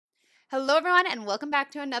Hello, everyone, and welcome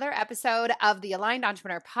back to another episode of the Aligned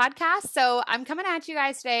Entrepreneur Podcast. So I'm coming at you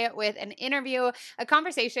guys today with an interview, a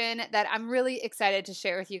conversation that I'm really excited to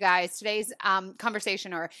share with you guys. Today's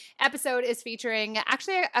conversation or episode is featuring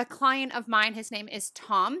actually a client of mine. His name is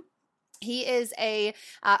Tom. He is a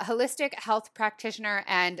holistic health practitioner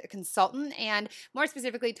and consultant, and more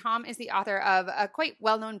specifically, Tom is the author of a quite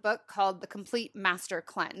well-known book called The Complete Master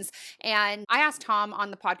Cleanse. And I asked Tom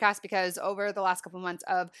on the podcast because over the last couple of months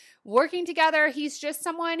of working together, he's just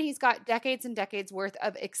someone, he's got decades and decades worth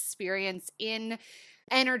of experience in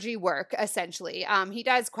energy work, essentially. He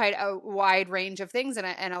does quite a wide range of things,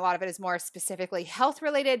 and a lot of it is more specifically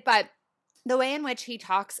health-related, but the way in which he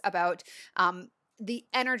talks about our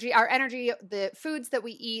energy, the foods that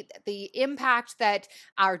we eat, the impact that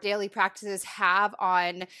our daily practices have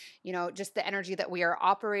on, just the energy that we are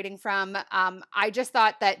operating from. I just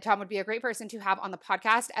thought that Tom would be a great person to have on the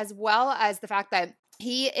podcast, as well as the fact that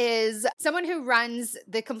he is someone who runs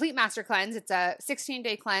the Complete Master Cleanse. It's a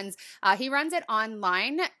 16-day cleanse. He runs it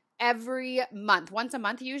online every month, once a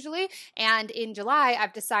month usually. And in July,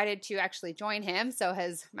 I've decided to actually join him. So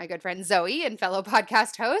has my good friend Zoe and fellow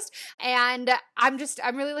podcast host. And I'm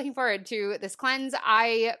really looking forward to this cleanse.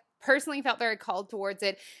 I personally felt very called towards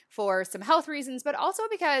it for some health reasons, but also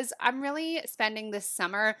because I'm really spending this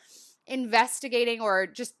summer investigating or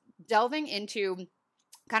just delving into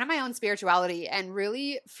kind of my own spirituality and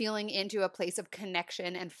really feeling into a place of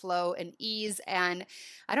connection and flow and ease. And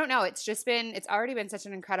I don't know, it's already been such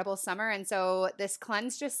an incredible summer. And so this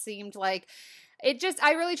cleanse just seemed like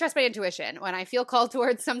I really trust my intuition. When I feel called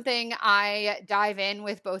towards something, I dive in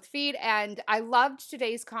with both feet. And I loved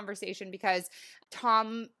today's conversation because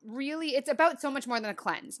Tom really, it's about so much more than a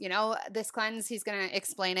cleanse. This cleanse, he's going to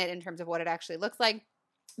explain it in terms of what it actually looks like.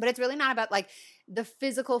 But it's really not about like the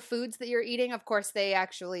physical foods that you're eating. Of course, they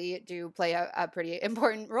actually do play a pretty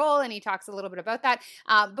important role, and he talks a little bit about that.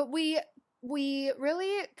 But we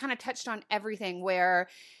really kind of touched on everything where,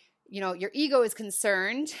 your ego is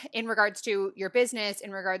concerned in regards to your business,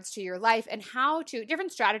 in regards to your life, and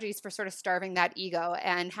different strategies for sort of starving that ego,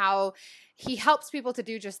 and how he helps people to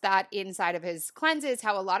do just that inside of his cleanses,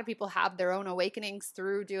 how a lot of people have their own awakenings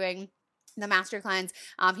through doing the Master Cleanse.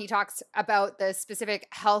 He talks about the specific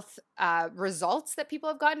health results that people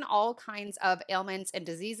have gotten, all kinds of ailments and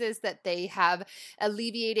diseases that they have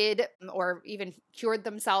alleviated or even cured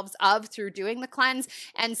themselves of through doing the cleanse.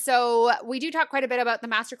 And so we do talk quite a bit about the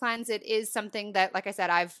Master Cleanse. It is something that, like I said,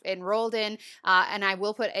 I've enrolled in, and I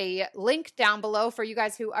will put a link down below for you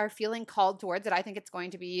guys who are feeling called towards it. I think it's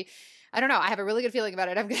going to be, I don't know, I have a really good feeling about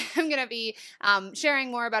it. I'm going to be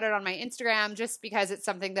sharing more about it on my Instagram just because it's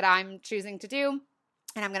something that I'm choosing to do.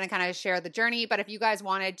 And I'm going to kind of share the journey. But if you guys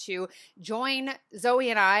wanted to join Zoe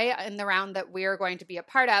and I in the round that we're going to be a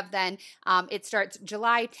part of, then it starts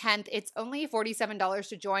July 10th. It's only $47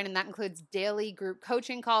 to join, and that includes daily group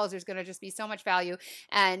coaching calls. There's going to just be so much value.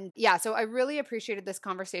 And yeah, so I really appreciated this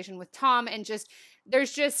conversation with Tom, and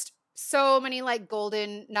there's just so many like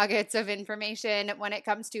golden nuggets of information when it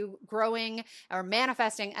comes to growing or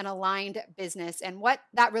manifesting an aligned business and what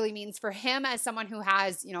that really means for him as someone who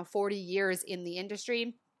has, 40 years in the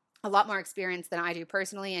industry, a lot more experience than I do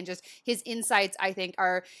personally, and just his insights, I think,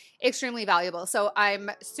 are extremely valuable. So I'm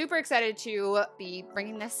super excited to be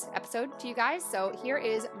bringing this episode to you guys. So here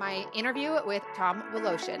is my interview with Tom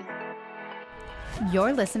Woloshyn.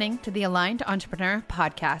 You're listening to the Aligned Entrepreneur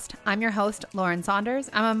Podcast. I'm your host, Lauren Saunders.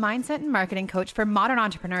 I'm a mindset and marketing coach for modern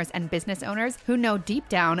entrepreneurs and business owners who know deep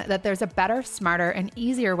down that there's a better, smarter, and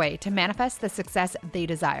easier way to manifest the success they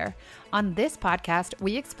desire. On this podcast,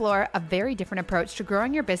 we explore a very different approach to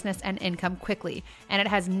growing your business and income quickly, and it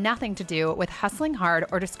has nothing to do with hustling hard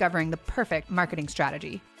or discovering the perfect marketing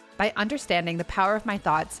strategy. By understanding the power of my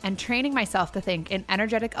thoughts and training myself to think in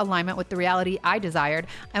energetic alignment with the reality I desired,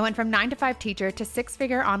 I went from 9-to-5 teacher to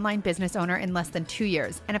 6-figure online business owner in less than 2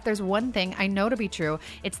 years. And if there's one thing I know to be true,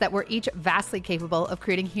 it's that we're each vastly capable of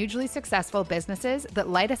creating hugely successful businesses that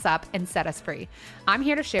light us up and set us free. I'm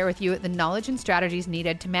here to share with you the knowledge and strategies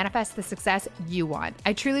needed to manifest the success you want.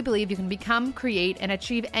 I truly believe you can become, create, and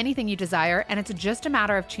achieve anything you desire, and it's just a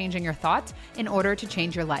matter of changing your thoughts in order to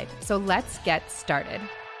change your life. So let's get started.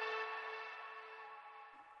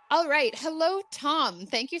 All right. Hello, Tom.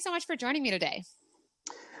 Thank you so much for joining me today.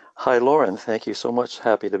 Hi, Lauren. Thank you so much.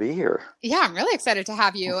 Happy to be here. Yeah, I'm really excited to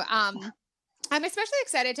have you. I'm especially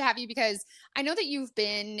excited to have you because I know that you've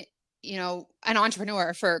been, an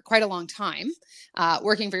entrepreneur for quite a long time,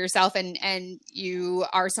 working for yourself, and you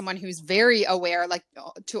are someone who's very aware, like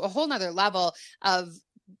to a whole nother level of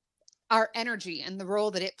our energy and the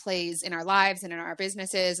role that it plays in our lives and in our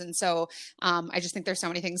businesses. And so I just think there's so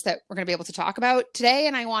many things that we're going to be able to talk about today.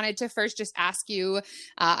 And I wanted to first just ask you,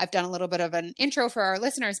 I've done a little bit of an intro for our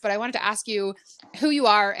listeners, but I wanted to ask you who you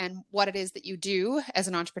are and what it is that you do as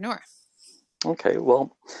an entrepreneur. Okay,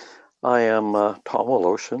 well, I am Tom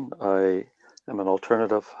Woloshyn. I am an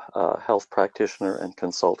alternative health practitioner and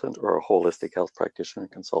consultant, or a holistic health practitioner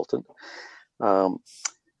and consultant.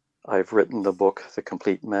 I've written the book, The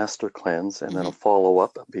Complete Master Cleanse, and then a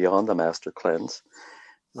follow-up, Beyond the Master Cleanse.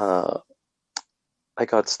 I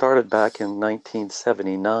got started back in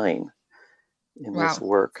 1979 in this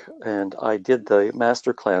work, and I did the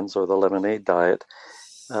Master Cleanse, or the lemonade diet,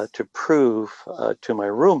 to prove to my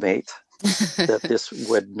roommate that this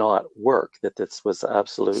would not work, that this was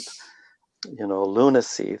absolute,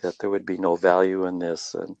 lunacy, that there would be no value in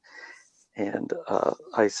this. And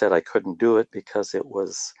I said I couldn't do it because it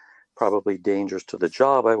was probably dangerous to the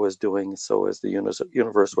job I was doing. So as the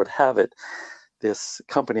universe would have it, this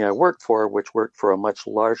company I worked for, which worked for a much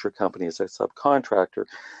larger company as a subcontractor,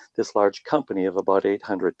 this large company of about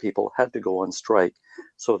 800 people had to go on strike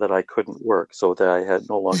so that I couldn't work, so that I had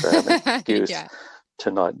no longer had an excuse to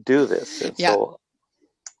not do this. And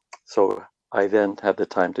so I then had the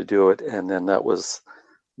time to do it. And then that was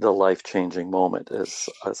the life-changing moment as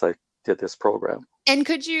I did this program. And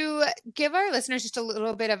could you give our listeners just a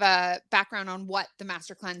little bit of a background on what the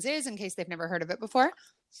Master Cleanse is, in case they've never heard of it before?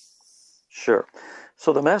 Sure.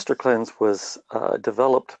 So the Master Cleanse was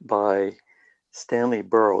developed by Stanley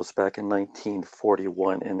Burroughs back in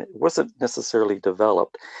 1941, and it wasn't necessarily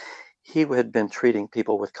developed. He had been treating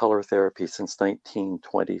people with color therapy since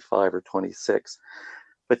 1925 or 26,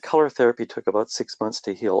 but color therapy took about 6 months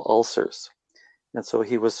to heal ulcers. And so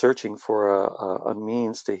he was searching for a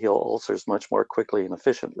means to heal ulcers much more quickly and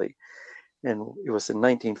efficiently. And it was in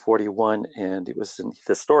 1941, and it was in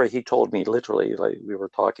the story he told me, literally, like we were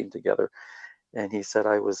talking together, and he said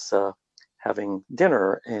I was having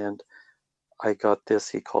dinner, and I got this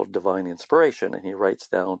he called divine inspiration, and he writes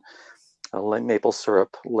down maple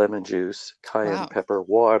syrup, lemon juice, cayenne pepper,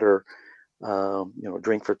 water,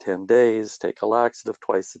 drink for 10 days, take a laxative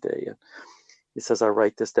twice a day. And he says, I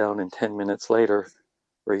write this down, and 10 minutes later,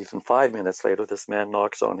 or even 5 minutes later, this man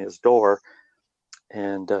knocks on his door,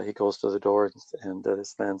 and he goes to the door, and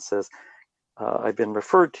this man says, I've been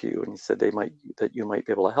referred to you. And he said, that you might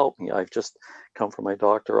be able to help me. I've just come from my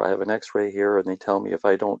doctor. I have an x-ray here, and they tell me if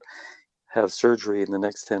I don't have surgery in the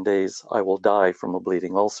next 10 days, I will die from a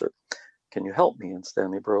bleeding ulcer. Can you help me? And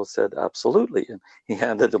Stanley Burroughs said, absolutely. And he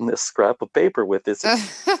handed him this scrap of paper with this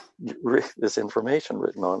information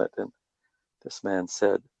written on it. And this man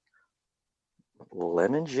said,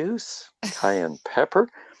 lemon juice, cayenne pepper.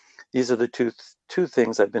 These are the two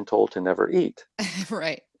things I've been told to never eat.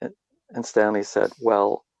 Right. And Stanley said,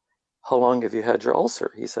 well, how long have you had your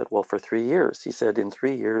ulcer? He said, well, for 3 years. He said, in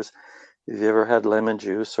 3 years, have you ever had lemon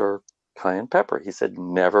juice or cayenne pepper? He said,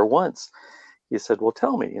 never once. He said, well,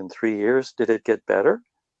 tell me, in 3 years, did it get better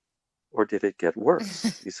or did it get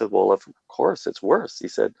worse? He said, well, of course, it's worse. He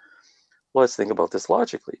said, well, let's think about this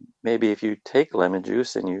logically. Maybe if you take lemon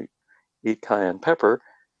juice and you eat cayenne pepper,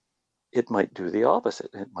 it might do the opposite.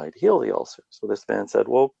 It might heal the ulcer. So this man said,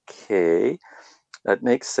 well, okay, that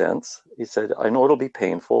makes sense. He said, I know it'll be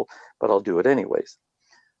painful, but I'll do it anyways.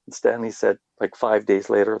 And Stanley said, like 5 days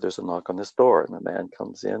later, there's a knock on this door, and the man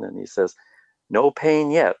comes in and he says, no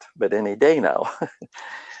pain yet, but any day now.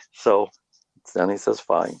 So Stanley says,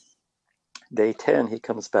 fine. Day 10, he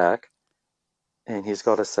comes back, and he's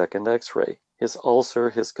got a second x-ray. His ulcer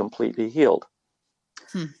has completely healed.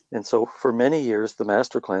 And so for many years, the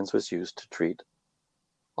Master Cleanse was used to treat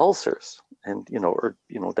ulcers and,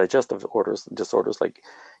 digestive disorders like,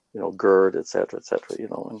 GERD, et cetera,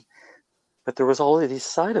 but there was all of these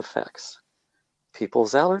side effects.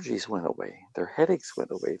 People's allergies went away, their headaches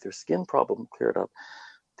went away, their skin problem cleared up,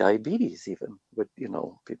 diabetes even with,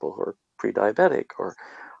 people who are pre-diabetic, or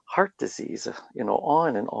heart disease,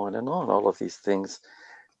 on and on and on. All of these things,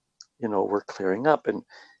 were clearing up.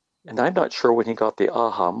 And I'm not sure when he got the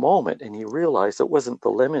aha moment and he realized it wasn't the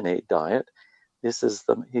lemonade diet. This is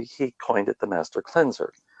he coined it the Master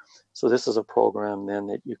Cleanser. So this is a program then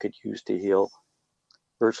that you could use to heal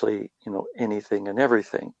virtually, anything and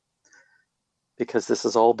everything. Because this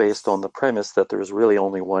is all based on the premise that there's really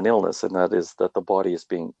only one illness, and that is that the body is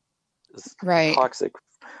toxic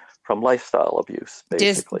from lifestyle abuse,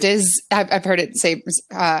 basically. I've heard it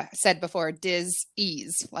said before,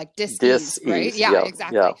 dis-ease, like dis-ease, right? Yeah,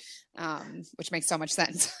 exactly. Yeah. Which makes so much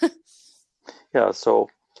sense. Yeah, so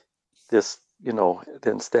this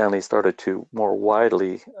then Stanley started to more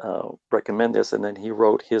widely recommend this, and then he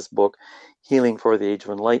wrote his book, Healing for the Age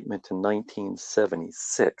of Enlightenment, in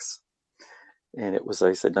 1976. And it was,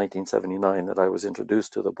 I said, 1979 that I was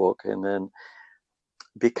introduced to the book. And then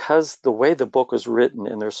because the way the book was written,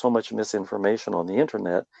 and there's so much misinformation on the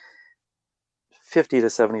internet, 50 to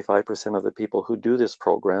 75% of the people who do this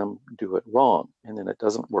program do it wrong, and then it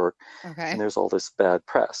doesn't work. Okay. And there's all this bad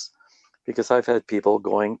press. Because I've had people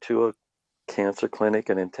going to a cancer clinic,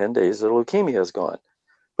 and in 10 days, their leukemia is gone.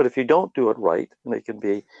 But if you don't do it right, and it can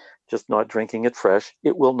be just not drinking it fresh,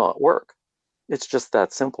 it will not work. It's just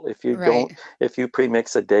that simple. If you Right. if you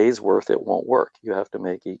premix a day's worth, it won't work. You have to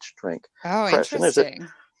make each drink Oh, fresh. interesting.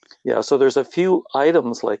 So there's a few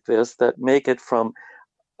items like this that make it from,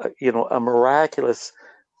 a miraculous,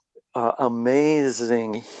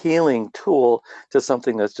 amazing healing tool to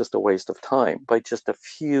something that's just a waste of time by just a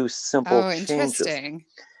few simple Oh, changes. interesting.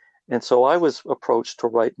 And so I was approached to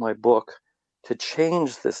write my book to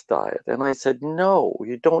change this diet. And I said, no,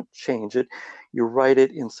 you don't change it. You write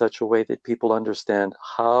it in such a way that people understand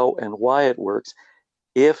how and why it works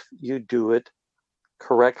if you do it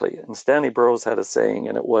correctly. And Stanley Burroughs had a saying,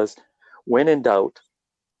 and it was, when in doubt,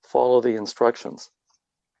 follow the instructions.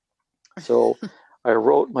 So I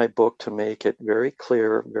wrote my book to make it very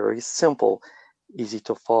clear, very simple, easy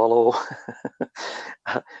to follow.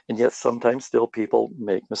 And yet sometimes still people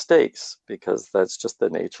make mistakes, because that's just the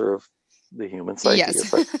nature of the human psyche. Yes.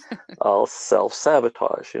 It's like, I'll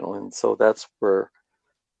self-sabotage, and so that's where,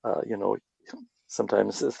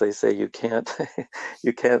 sometimes as they say, you can't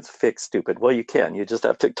fix stupid. Well, you can. You just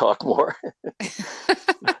have to talk more.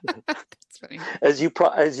 That's funny. As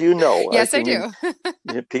you know. Yes, I do.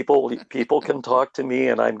 People can talk to me,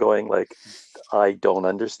 and I'm going like, I don't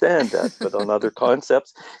understand that. But on other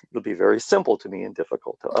concepts, it'll be very simple to me and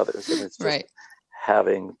difficult to others. And it's just Right.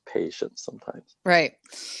 having patience sometimes. Right.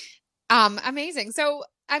 Amazing. So,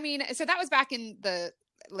 so that was back in the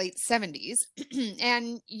late 70s.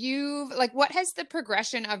 And what has the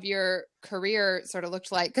progression of your career sort of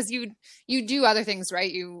looked like? Because you do other things,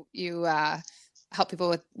 right? You help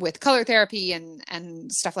people with color therapy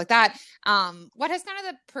and stuff like that. What has kind of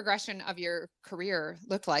the progression of your career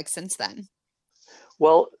looked like since then?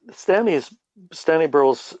 Well, Stanley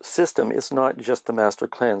Burroughs' system is not just the Master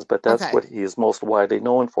Cleanse, but that's Okay. what he is most widely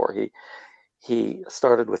known for. He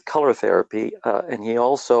started with color therapy, and he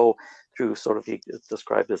also, through he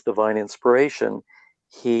described as divine inspiration,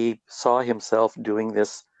 he saw himself doing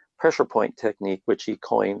this pressure point technique, which he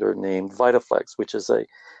coined or named VitaFlex, which is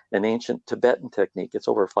an ancient Tibetan technique. It's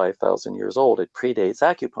over 5,000 years old. It predates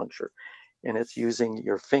acupuncture, and it's using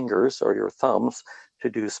your fingers or your thumbs to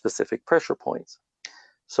do specific pressure points.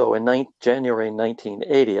 So in January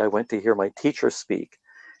 1980, I went to hear my teacher speak.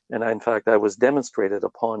 And in fact, I was demonstrated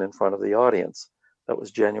upon in front of the audience. That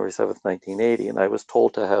was January 7th, 1980. And I was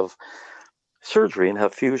told to have surgery and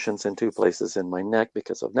have fusions in 2 places in my neck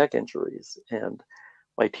because of neck injuries. And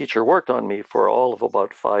my teacher worked on me for all of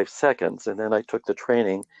about 5 seconds. And then I took the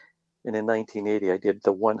training. And in 1980, I did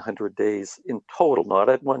the 100 days in total, not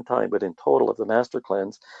at one time, but in total of the Master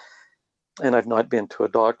Cleanse. And I've not been to a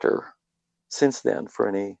doctor since then for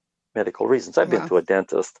any medical reasons. I've been to a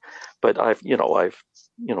dentist, but I've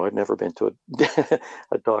never been to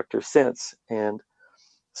a doctor since. And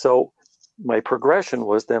so my progression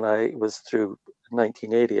was, then I was through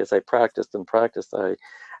 1980, as I practiced, I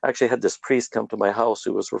actually had this priest come to my house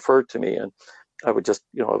who was referred to me, and I would just,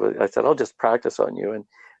 I said, I'll just practice on you. And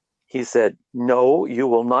he said, no, you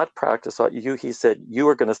will not practice on you. He said, you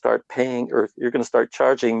are going to start paying, or you're going to start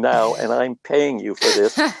charging now, and I'm paying you for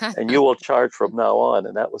this, and you will charge from now on.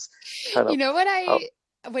 And that was kind of,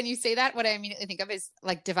 when you say that, what I immediately think of is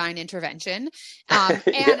like divine intervention. And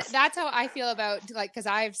yes. That's how I feel about, because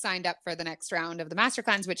I've signed up for the next round of the Master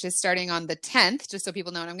Cleanse, which is starting on the 10th, just so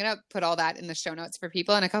people know. And I'm going to put all that in the show notes for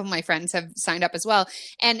people. And a couple of my friends have signed up as well.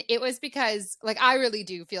 And it was because I really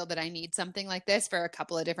do feel that I need something like this for a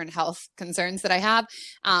couple of different health concerns that I have.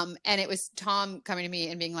 And it was Tom coming to me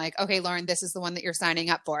and being like, okay, Lauren, this is the one that you're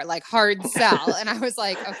signing up for, hard sell. And I was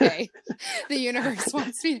like, okay, the universe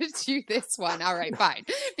wants me to do this one. All right, fine.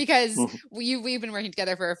 Because we've been working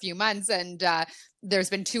together for a few months, and there's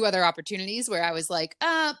been 2 other opportunities where I was like,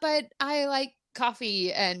 but I like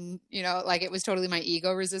coffee, and it was totally my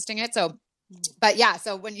ego resisting it. So, but yeah,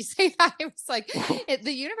 so when you say that, it was like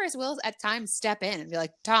the universe will at times step in and be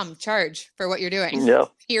like, Tom, charge for what you're doing. Yeah.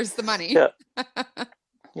 Here's the money. Yeah.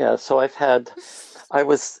 Yeah. So I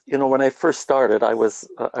was, when I first started, I was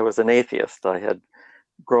an atheist. I had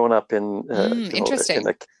grown up in interesting.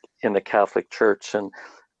 in the Catholic Church, and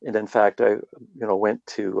And in fact, I went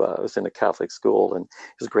to I was in a Catholic school, and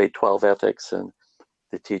it was grade 12 ethics, and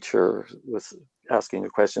the teacher was asking a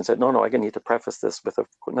question, said, no, I need to preface this with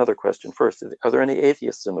another question first. Are there any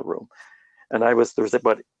atheists in the room? And there was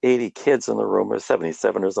about 80 kids in the room, or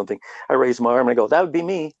 77 or something. I raised my arm and I go, that would be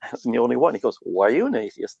me. I'm the only one. He goes, why are you an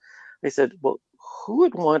atheist? I said, well, who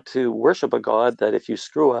would want to worship a God that if you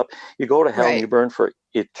screw up, you go to hell and you Right. burn for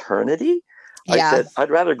eternity? I Yeah. said, I'd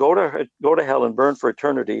rather go to hell and burn for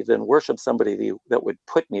eternity than worship somebody that would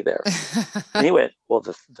put me there. And he went, well,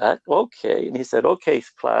 okay. And he said, okay,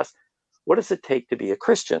 class, what does it take to be a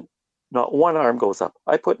Christian? Not one arm goes up.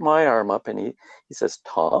 I put my arm up, and he says,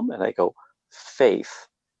 Tom, and I go, faith.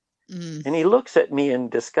 Mm. And he looks at me in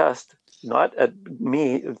disgust, not at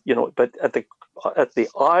me, but at the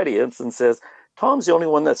audience, and says, Tom's the only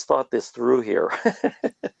one that's thought this through here.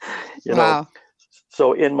 you know. Wow.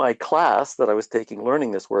 So in my class that I was taking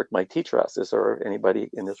learning this work, my teacher asked, is there anybody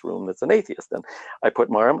in this room that's an atheist? And I put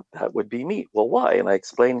my arm, that would be me. Well, why? And I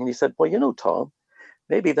explained, and he said, well, Tom,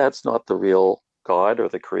 maybe that's not the real God or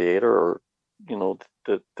the creator or,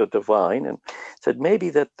 the divine. And said, maybe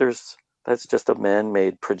that's just a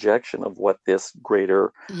man-made projection of what this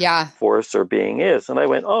greater Yeah. force or being is. And I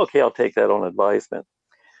went, oh, okay, I'll take that on advisement.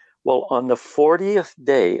 Well, on the 40th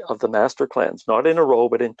day of the master cleanse, not in a row,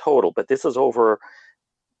 but in total, but this is over,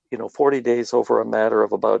 40 days over a matter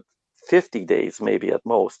of about 50 days, maybe at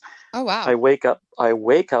most. Oh, wow. I wake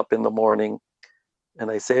up in the morning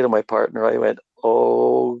and I say to my partner, I went,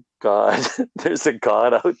 oh God, there's a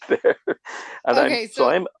God out there. And Okay.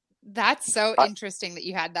 So that's so interesting that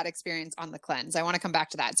you had that experience on the cleanse. I want to come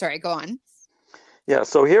back to that. Sorry, go on. Yeah,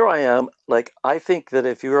 so here I am. Like, I think that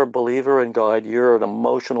if you're a believer in God, you're an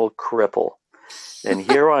emotional cripple. And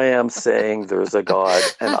here I am saying there's a God,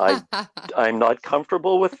 and I'm not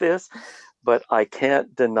comfortable with this, but I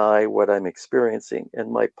can't deny what I'm experiencing.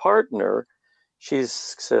 And my partner, she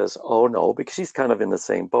says, oh no, because she's kind of in the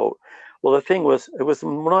same boat. Well, the thing was, it was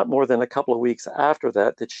not more than a couple of weeks after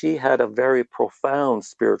that she had a very profound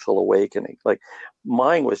spiritual awakening. Like,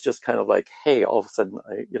 mine was just kind of like, hey, all of a sudden,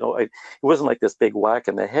 it wasn't like this big whack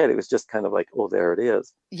in the head. It was just kind of like, oh, there it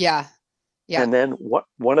is. Yeah. Yeah. And then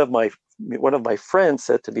one of my friends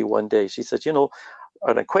said to me one day, she said,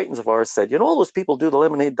 an acquaintance of ours said, all those people do the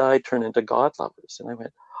lemonade diet turn into God lovers. And I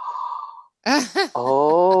went,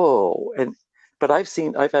 oh, but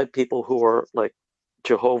I've had people who are like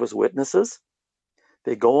Jehovah's Witnesses.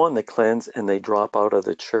 They go on the cleanse and they drop out of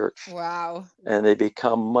the church. Wow. And they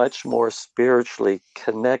become much more spiritually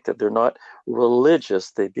connected. They're not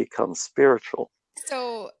religious, they become spiritual.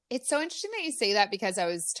 So it's so interesting that you say that, because I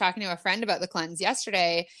was talking to a friend about the cleanse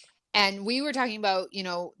yesterday, and we were talking about,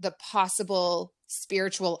 the possible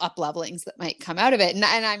spiritual up-levelings that might come out of it. And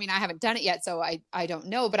I mean, I haven't done it yet, so I don't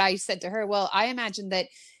know. But I said to her, well, I imagine that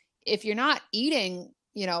if you're not eating,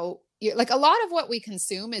 like, a lot of what we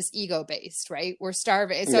consume is ego based, right? We're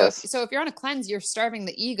starving. So Yes. if you're on a cleanse, you're starving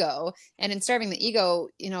the ego, and in starving the ego,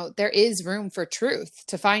 there is room for truth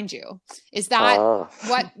to find you. Is that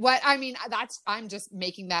what I mean? I'm just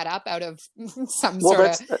making that up out of some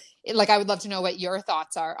sort of, like, I would love to know what your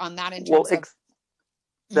thoughts are on that in terms of.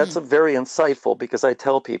 That's a very insightful, because I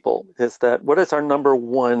tell people is that what is our number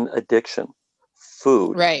one addiction?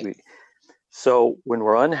 Food. Right. So when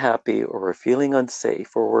we're unhappy, or we're feeling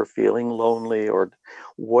unsafe, or we're feeling lonely, or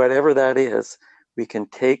whatever that is, we can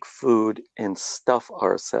take food and stuff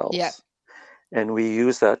ourselves. Yeah. And we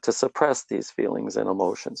use that to suppress these feelings and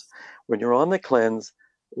emotions. When you're on the cleanse,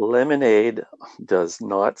 lemonade does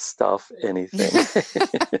not stuff anything.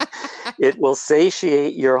 It will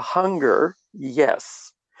satiate your hunger,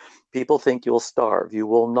 yes. People think you'll starve. You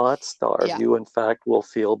will not starve. Yeah. You, in fact, will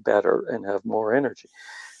feel better and have more energy.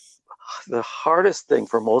 The hardest thing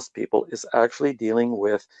for most people is actually dealing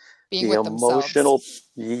with being the with emotional.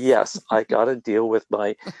 Themselves. Yes, I got to deal with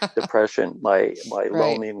my depression, my Right.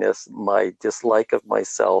 loneliness, my dislike of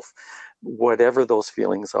myself, whatever those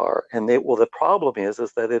feelings are. And the problem is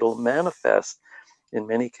that it'll manifest in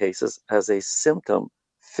many cases as a symptom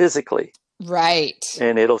physically. Right.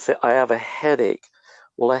 And it'll say, I have a headache.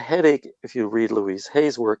 Well, a headache, if you read Louise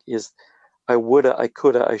Hay's work, is I woulda, I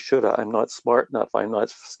coulda, I shoulda. I'm not smart enough. I'm not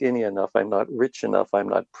skinny enough. I'm not rich enough. I'm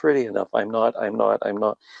not pretty enough. I'm not.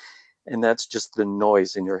 And that's just the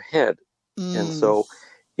noise in your head. And so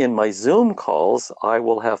in my Zoom calls, I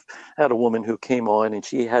will have had a woman who came on, and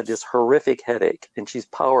she had this horrific headache, and she's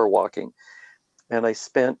power walking. And I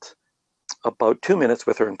spent about 2 minutes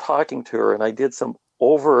with her and talking to her, and I did some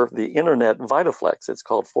over the internet Vitaflex. It's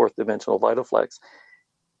called fourth dimensional Vitaflex.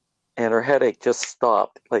 And her headache just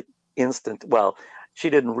stopped, like instant. Well, she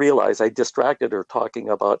didn't realize I distracted her talking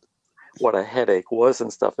about what a headache was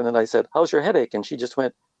and stuff. And then I said, how's your headache? And she just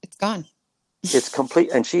went, It's gone. it's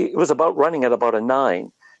complete. And it was about running at about a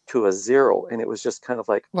 9 to a 0. And it was just kind of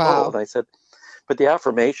like, Wow. oh, and I said, but the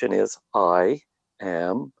affirmation is, I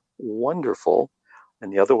am wonderful.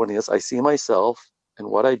 And the other one is, I see myself and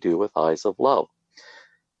what I do with eyes of love.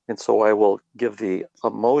 And so I will give the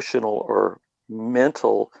emotional or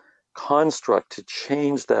mental construct to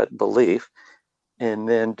change that belief, and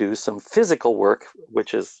then do some physical work,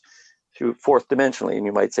 which is through fourth dimensionally. And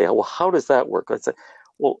you might say, well, how does that work?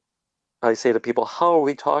 I say to people, how are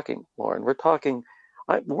we talking, Lauren? We're talking,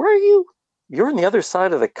 where are you? You're on the other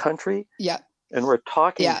side of the country. Yeah. And we're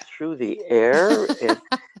talking Yeah. through the air.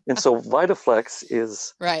 And so Vitaflex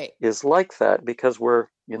is right. is like that, because we're,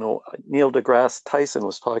 Neil deGrasse Tyson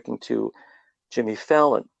was talking to Jimmy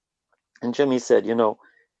Fallon. And Jimmy said,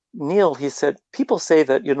 Neil, he said, people say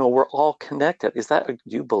that, we're all connected. Do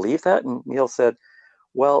you believe that? And Neil said,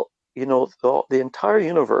 well, the entire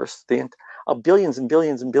universe, billions and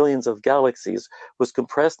billions and billions of galaxies was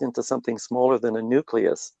compressed into something smaller than a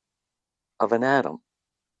nucleus of an atom.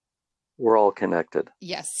 We're all connected.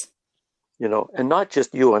 Yes. And not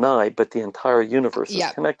just you and I, but the entire universe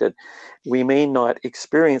is connected. We may not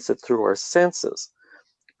experience it through our senses,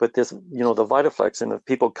 but this, the Vitaflex, and if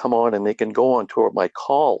people come on and they can go on to my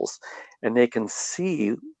calls and they can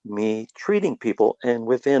see me treating people, and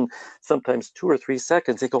within sometimes 2 or 3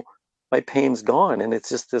 seconds, they go, my pain's gone. And it's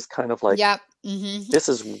just this kind of like, this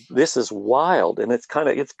is wild. And it's kind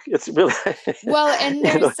of, it's really, well, and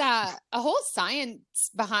there's a whole science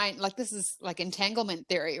behind, like, this is like entanglement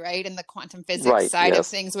theory, right? And the quantum physics side of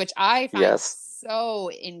things, which I find so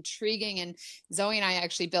intriguing. And Zoe and I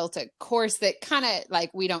actually built a course that kind of,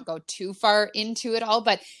 like, we don't go too far into it all,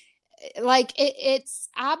 but like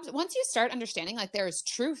once you start understanding, like, there is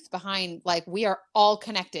truth behind, like, we are all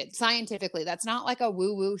connected scientifically. That's not like a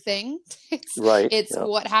woo woo thing. It's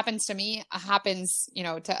what happens to me happens,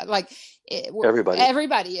 to, like,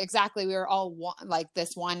 everybody. Exactly. We are all like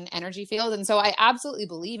this one energy field. And so I absolutely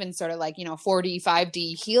believe in sort of like, 4D,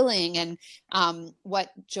 5D healing, and what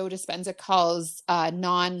Joe Dispenza calls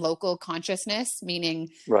non-local consciousness, meaning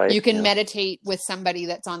you can meditate with somebody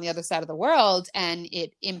that's on the other side of the world, and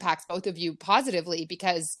it impacts both of you positively,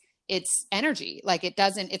 because it's energy. Like,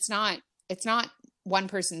 it's not one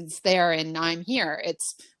person's there and I'm here.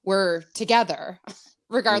 We're together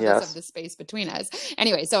regardless of the space between us.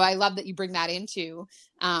 Anyway, so I love that you bring that into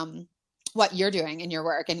what you're doing in your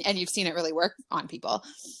work, and you've seen it really work on people.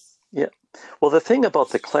 Yeah. Well, the thing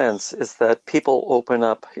about the cleanse is that people open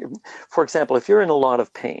up. For example, if you're in a lot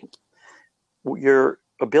of pain, your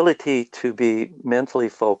ability to be mentally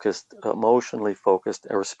focused, emotionally focused,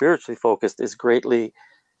 or spiritually focused is greatly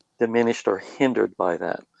diminished or hindered by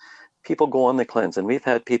that. People go on the cleanse, and we've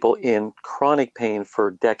had people in chronic pain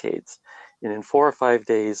for decades. And in 4 or 5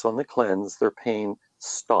 days on the cleanse, their pain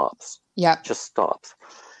stops. Yeah. Just stops.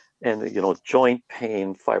 And, joint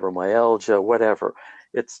pain, fibromyalgia, whatever,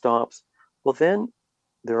 it stops. Well, then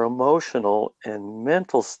their emotional and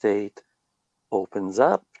mental state opens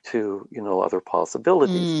up to, other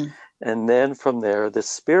possibilities. And then from there, the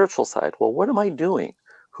spiritual side, well, what am I doing?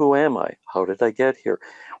 Who am I? How did I get here?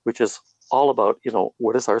 Which is all about,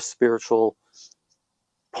 what is our spiritual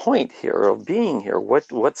point here of being here?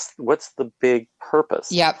 What's the big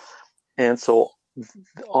purpose? Yep. And so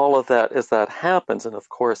all of that, as that happens, and of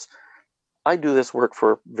course, I do this work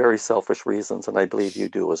for very selfish reasons, and I believe you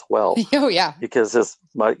do as well. Oh yeah. Because as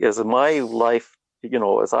my life,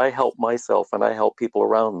 as I help myself and I help people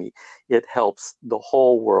around me, it helps the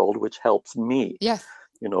whole world, which helps me. Yes.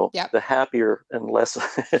 The happier and less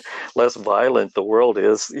less violent the world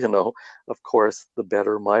is, of course, the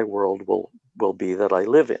better my world will be that I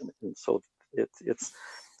live in. And so it's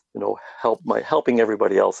helping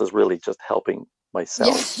everybody else is really just helping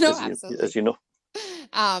myself. Yeah, absolutely. As you know.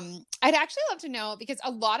 I'd actually love to know, because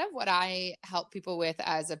a lot of what I help people with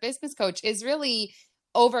as a business coach is really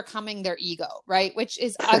overcoming their ego, right? Which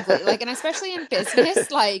is ugly. Like, and especially in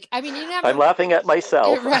business, like, I mean, I'm laughing at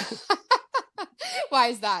myself. Why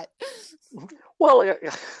is that? Well,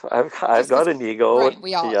 I've got an ego. Right,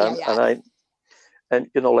 we all, yeah. And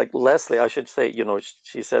like Leslie, I should say,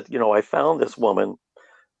 she said, I found this woman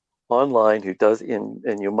online who does and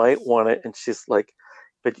you might want it. And she's like,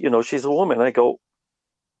 but she's a woman. I go,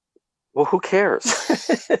 well, who cares?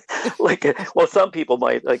 Like, well, some people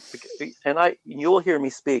might like, and you'll hear me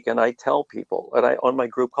speak, and I tell people, and on my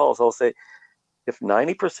group calls, I'll say, if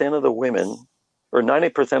 90% of the women or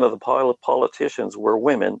 90% of the politicians were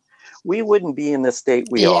women, we wouldn't be in the state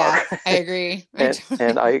we are. I agree.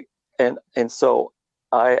 And so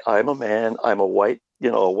I'm a man. I'm a white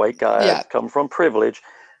guy. I've come from privilege,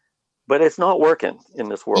 but it's not working in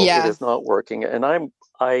this world. It Yeah. is not working. And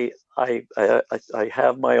I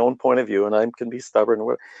have my own point of view, and I can be stubborn,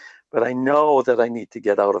 but I know that I need to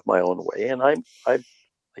get out of my own way. And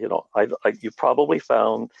you probably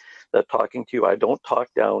found that talking to you, I don't talk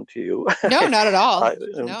down to you. No, not at all. I,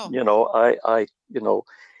 No,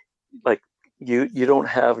 like you don't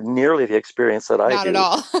have nearly the experience that I not at do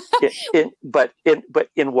all. but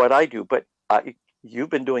in what I do. But you've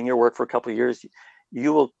been doing your work for a couple of years.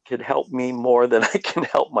 Could help me more than I can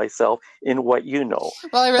help myself in what you know.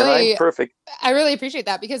 Well, And I'm perfect. I really appreciate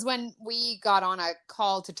that, because when we got on a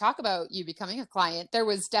call to talk about you becoming a client, there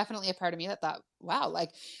was definitely a part of me that thought, wow, like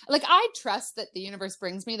I trust that the universe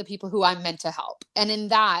brings me the people who I'm meant to help. And in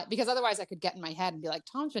that, because otherwise I could get in my head and be like,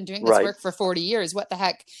 Tom's been doing this Right. work for 40 years. What the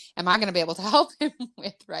heck am I going to be able to help him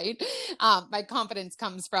with? Right. My confidence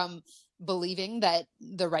comes from believing that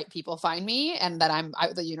the right people find me, and that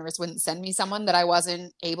the universe wouldn't send me someone that I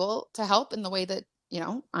wasn't able to help in the way that,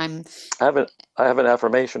 I'm. I have an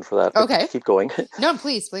affirmation for that. Okay. Keep going. No,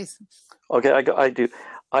 please. Okay, I do.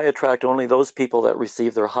 I attract only those people that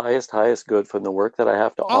receive their highest good from the work that I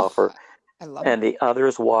have to offer, I love and it. the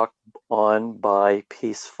others walk on by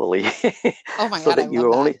peacefully. Oh my So God, I that you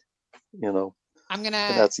love only, that. I'm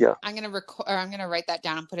gonna that's, yeah. I'm gonna record, or I'm gonna write that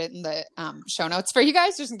down and put it in the show notes for you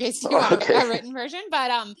guys, just in case you want Okay. a written version.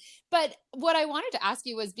 But what I wanted to ask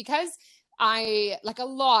you was, because I, like, a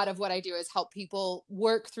lot of what I do is help people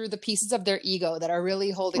work through the pieces of their ego that are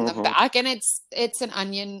really holding them back, and it's an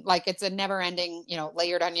onion, like it's a never ending,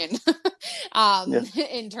 layered onion, Yeah.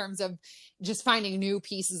 in terms of just finding new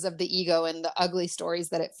pieces of the ego and the ugly stories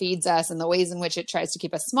that it feeds us and the ways in which it tries to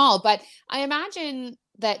keep us small. But I imagine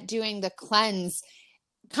that doing the cleanse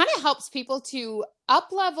kind of helps people to up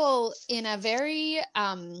level in a very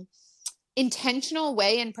intentional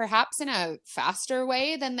way, and perhaps in a faster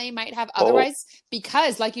way than they might have otherwise,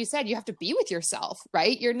 because, like you said, you have to be with yourself,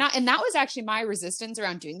 right? You're not, and that was actually my resistance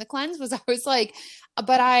around doing the cleanse, was I was like,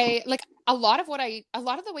 but I like a lot of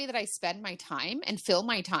the way that I spend my time and fill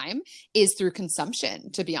my time is through consumption,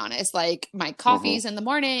 to be honest. Like my coffees in the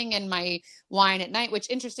morning and my wine at night, which,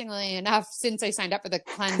 interestingly enough, since I signed up for the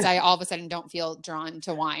cleanse, I all of a sudden don't feel drawn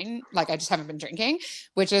to wine. Like I just haven't been drinking,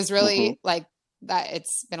 which is really like that.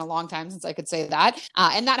 It's been a long time since I could say that.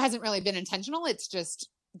 And that hasn't really been intentional.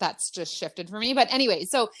 That's just shifted for me. But anyway,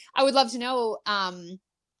 so I would love to know,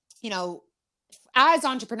 as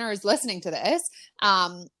entrepreneurs listening to this,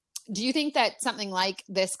 do you think that something like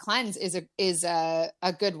this cleanse is a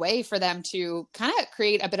good way for them to kind of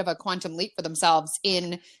create a bit of a quantum leap for themselves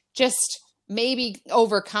in just maybe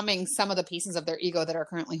overcoming some of the pieces of their ego that are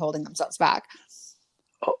currently holding themselves back?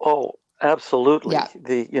 Oh, absolutely. Yeah.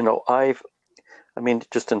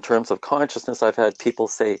 Just in terms of consciousness, I've had people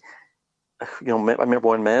say, I remember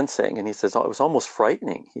one man saying, and he says, it was almost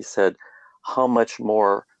frightening. He said how much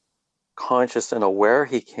more conscious and aware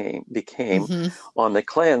he became on the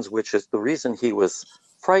cleanse, which is the reason he was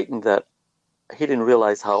frightened, that he didn't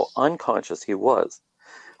realize how unconscious he was.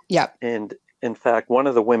 Yeah. And in fact, one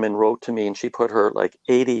of the women wrote to me, and she put her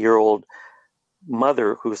 80-year-old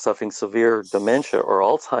mother who's suffering severe dementia or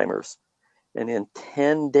Alzheimer's. And in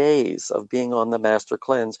 10 days of being on the master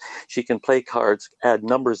cleanse, she can play cards, add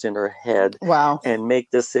numbers in her head, wow, and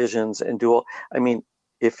make decisions and do all.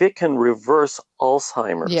 If it can reverse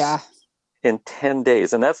Alzheimer's in 10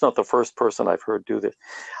 days, and that's not the first person I've heard do this.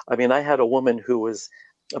 I had a woman who was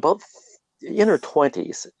about in her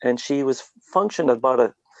 20s, and she was functioned about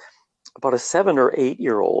a 7 or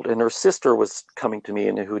 8-year-old, and her sister was coming to me,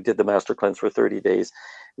 and who did the master cleanse for 30 days.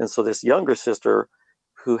 And so this younger sister,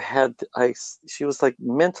 who she was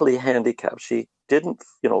mentally handicapped. She didn't,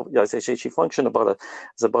 she functioned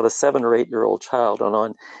as about a 7 or 8-year-old child. And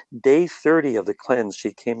on day 30 of the cleanse,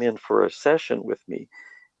 she came in for a session with me,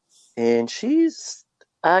 and she's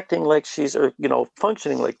acting like she's,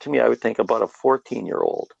 functioning like, to me, I would think about a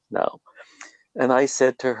 14-year-old now. And I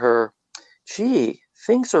said to her, gee,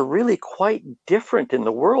 things are really quite different in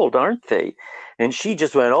the world, aren't they? And she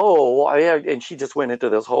just went, oh, yeah. And she just went into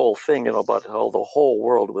this whole thing, about how the whole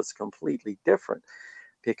world was completely different,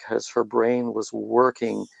 because her brain was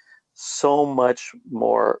working so much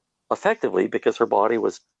more effectively, because her body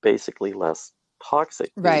was basically less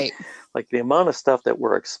toxic. right. The amount of stuff that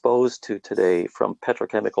we're exposed to today, from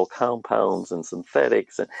petrochemical compounds and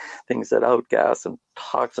synthetics and things that outgas, and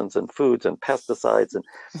toxins and foods and pesticides, and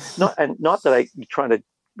not that I'm trying to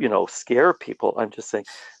scare people. I'm just saying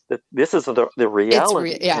that this is the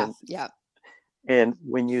reality. Yeah. And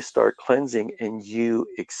when you start cleansing and you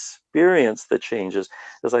experience the changes,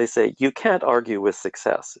 as I say, you can't argue with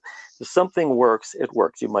success. If something works, it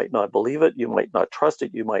works. You might not believe it, you might not trust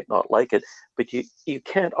it, you might not like it, but you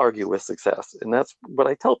can't argue with success. And that's what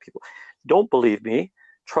I tell people. Don't believe me.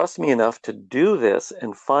 Trust me enough to do this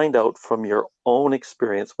and find out from your own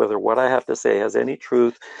experience whether what I have to say has any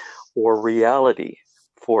truth or reality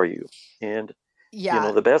for you. And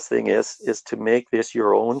Yeah. the best thing is to make this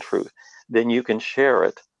your own truth. Then you can share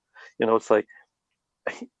it. It's like,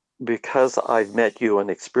 because I've met you and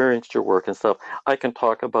experienced your work and stuff, I can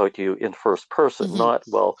talk about you in first person, not,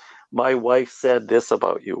 well, my wife said this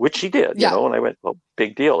about you, which she did, Yeah. and I went, well,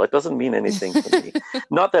 big deal. It doesn't mean anything to me.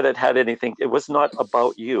 Not that it had anything. It was not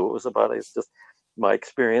about you. It was about, it's just my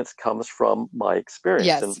experience comes from my experience.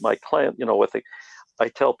 Yes. And my client, I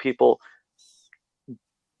tell people,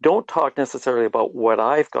 don't talk necessarily about what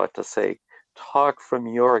I've got to say. Talk from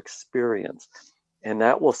your experience. And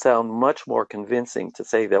that will sound much more convincing to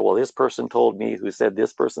say that, well, this person told me who said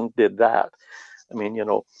this person did that. I mean,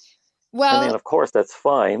 well, of course, that's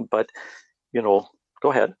fine, but, go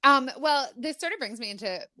ahead. Well, this sort of brings me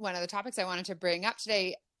into one of the topics I wanted to bring up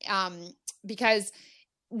today, because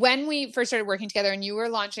when we first started working together and you were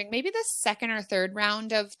launching maybe the second or third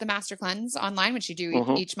round of the Master Cleanse online, which you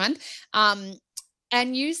do each month,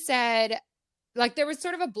 and you said, like, there was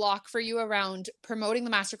sort of a block for you around promoting the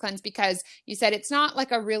Master Cleanse because you said it's not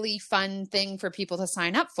like a really fun thing for people to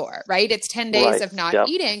sign up for, right? It's 10 days of not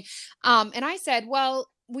eating. And I said, well,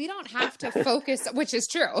 we don't have to focus, which is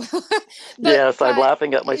true. Yes, I'm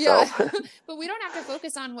laughing at myself. Yeah, but we don't have to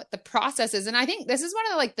focus on what the process is. And I think this is one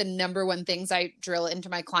of the number one things I drill into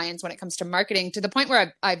my clients when it comes to marketing, to the point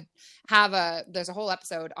where I have there's a whole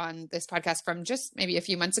episode on this podcast from just maybe a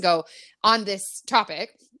few months ago on this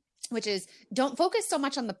topic, which is, don't focus so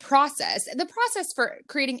much on the process. The process for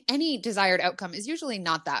creating any desired outcome is usually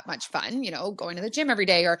not that much fun, going to the gym every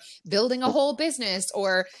day or building a whole business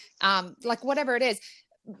or whatever it is.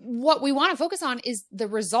 What we want to focus on is the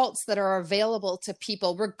results that are available to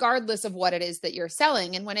people, regardless of what it is that you're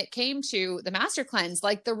selling. And when it came to the Master Cleanse,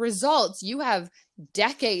 the results, you have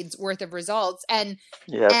decades worth of results and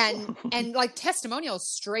testimonials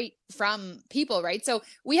straight from people, right? So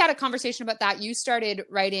we had a conversation about that. You started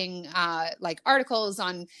writing articles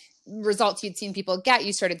on results you'd seen people get.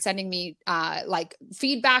 You started sending me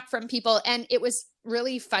feedback from people, and it was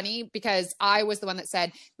really funny because I was the one that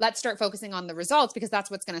said, let's start focusing on the results because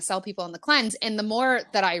that's what's going to sell people in the cleanse. And the more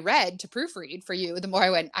that I read to proofread for you, the more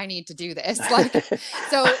I went, I need to do this.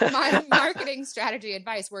 So my marketing strategy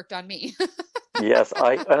advice worked on me. Yes,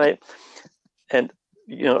 and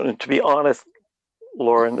to be honest,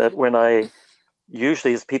 Lauren, that when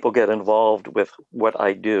usually as people get involved with what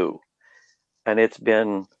I do, and I've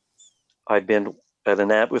been at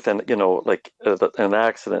an accident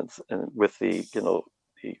and with the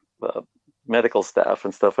medical staff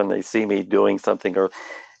and stuff, and they see me doing something,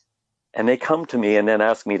 and they come to me and then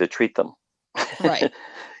ask me to treat them, right?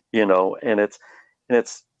 And it's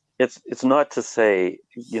not to say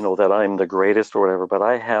that I'm the greatest or whatever, but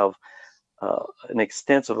I have an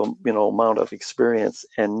extensive amount of experience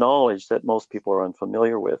and knowledge that most people are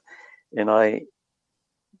unfamiliar with, and I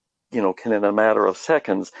can in a matter of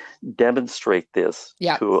seconds demonstrate this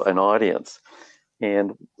to an audience.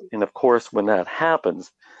 And of course, when that happens,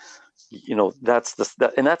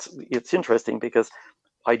 it's interesting because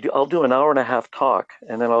I'll do an hour and a half talk,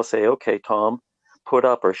 and then I'll say, okay, Tom, put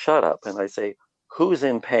up or shut up. And I say, who's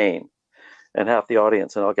in pain? And half the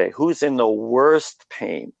audience, and okay, who's in the worst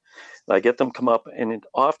pain? And I get them come up, and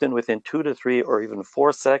often within 2 to 3 or even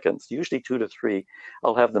 4 seconds, usually 2 to 3,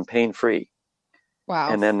 I'll have them pain-free.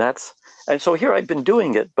 Wow. And then and so here I've been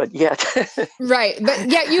doing it, but yet. Right. But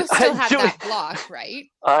yet you still have that block, right?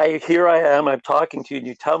 Here I am, I'm talking to you and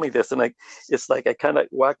you tell me this, and it's like I kind of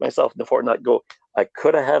whack myself in the forehead and I go, I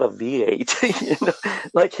could have had a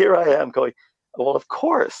V8. Here I am going, well, of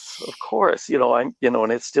course, I'm,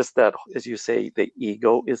 and it's just that, as you say, the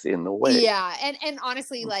ego is in the way. Yeah. And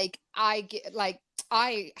honestly, I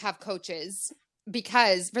have coaches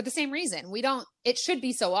because for the same reason, it should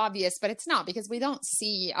be so obvious, but it's not, because we don't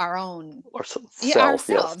see our own ourselves. Yes.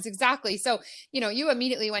 Exactly. So, you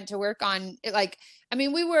immediately went to work on it.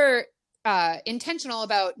 We were intentional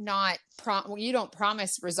about you don't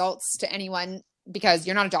promise results to anyone because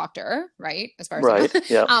you're not a doctor, right? As far as I know.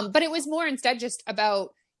 Yeah. But it was more instead just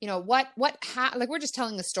about, we're just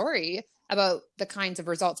telling the story about the kinds of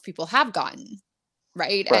results people have gotten.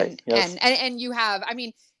 Right. And you have,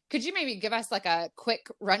 could you maybe give us a quick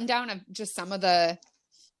rundown of just some of the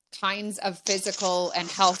kinds of physical and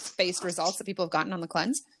health-based results that people have gotten on the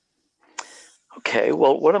cleanse? Okay.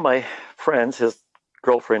 Well, one of my friends, his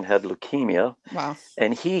girlfriend had leukemia, Wow.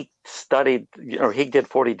 and he studied, he did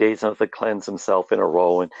 40 days of the cleanse himself in a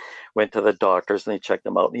row and went to the doctors and they checked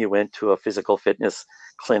him out. And he went to a physical fitness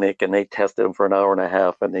clinic and they tested him for an hour and a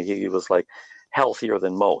half. And he was like healthier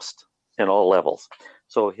than most in all levels.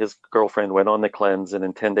 So his girlfriend went on the cleanse, and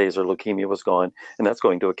in 10 days her leukemia was gone. And that's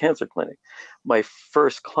going to a cancer clinic. My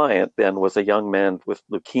first client then was a young man with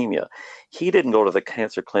leukemia. He didn't go to the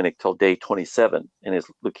cancer clinic till day 27 and his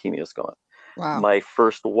leukemia is gone. Wow. My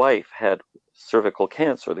first wife had cervical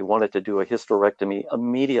cancer. They wanted to do a hysterectomy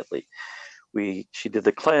immediately. She did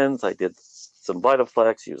the cleanse. I did some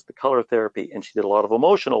VitaFlex, used the color therapy, and she did a lot of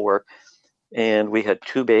emotional work. And we had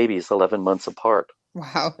 2 babies 11 months apart.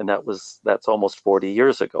 Wow. And that's almost 40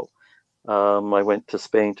 years ago. I went to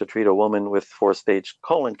Spain to treat a woman with 4-stage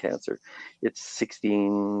colon cancer. It's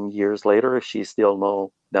 16 years later. She's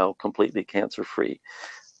still now completely cancer-free.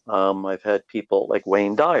 I've had people like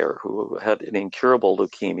Wayne Dyer, who had an incurable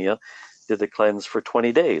leukemia, did the cleanse for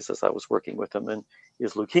 20 days as I was working with him, and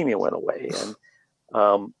his leukemia went away.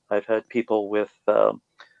 And I've had people with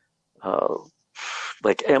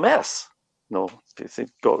like MS,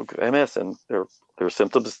 go MS, and their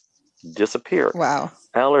symptoms disappear. Wow.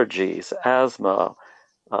 Allergies, asthma,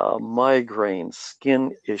 migraines,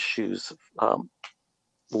 skin issues,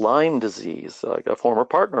 Lyme disease. Like a former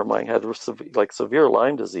partner of mine had severe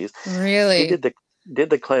Lyme disease. Really? He did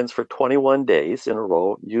the cleanse for 21 days in a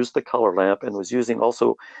row, used the color lamp, and was using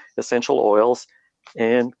also essential oils,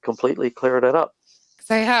 and completely cleared it up.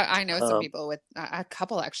 So I know some people with a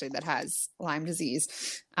couple actually that has Lyme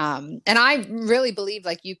disease. And I really believe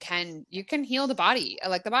like you can heal the body.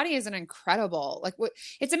 Like the body is an incredible,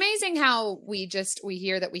 it's amazing how we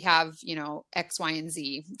hear that we have, X, Y, and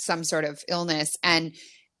Z, some sort of illness. And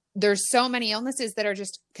there's so many illnesses that are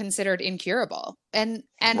just considered incurable. And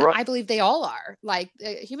Right. I believe they all are. Like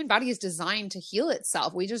the human body is designed to heal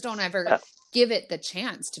itself. We just don't ever give it the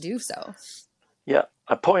chance to do so. Yeah.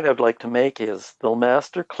 A point I'd like to make is the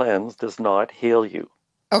master cleanse does not heal you.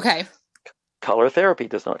 Okay. Color therapy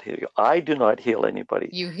does not heal you. I do not heal anybody.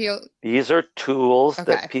 You heal. These are tools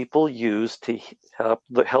Okay. that people use to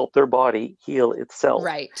help their body heal itself.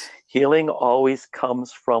 Right. Healing always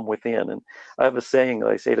comes from within. And I have a saying that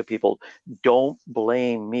I say to people, don't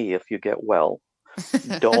blame me if you get well.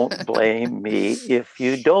 Don't blame me if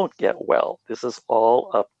you don't get well. This is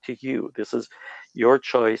all up to you. This is your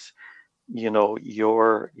choice, your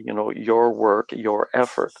work, your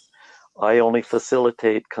effort. I only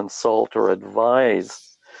facilitate, consult, or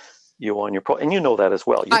advise you on your and you know that as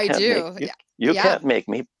well. I do. You can't make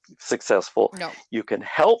me successful. No. You can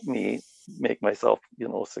help me make myself,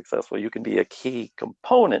 successful. You can be a key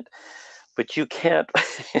component, but you can't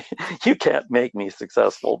make me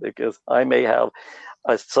successful, because I may have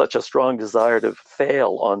such a strong desire to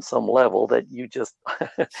fail on some level that you just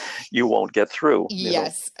you won't get through.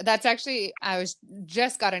 Yes, that's actually, I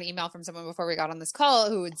just got an email from someone before we got on this call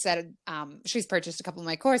who had said she's purchased a couple of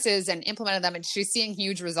my courses and implemented them, and she's seeing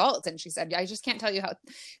huge results. And she said, I just can't tell you how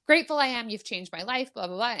grateful I am. You've changed my life, blah,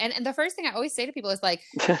 blah, blah. And the first thing I always say to people is like,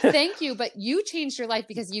 thank you, but you changed your life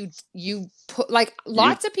because you put, like,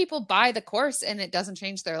 lots of people buy the course and it doesn't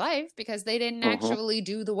change their life because they didn't actually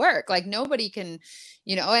do the work. Like nobody can,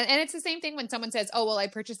 and it's the same thing when someone says, oh, well, I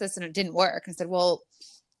purchased this and it didn't work. I said, well,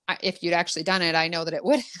 if you'd actually done it, I know that it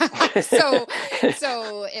would have. so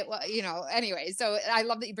it was, anyway, so I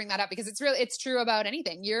love that you bring that up, because it's true about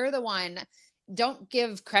anything. You're the one, don't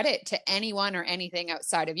give credit to anyone or anything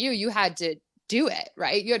outside of you. You had to do it,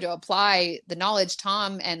 right? You had to apply the knowledge.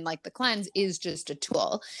 Tom, and like the cleanse is just a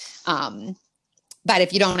tool. But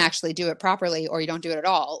if you don't actually do it properly, or you don't do it at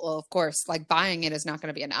all, well, of course, like buying it is not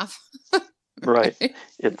going to be enough. Right.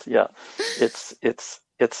 It's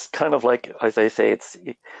kind of like, as I say,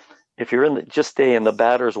 if you're just stay in the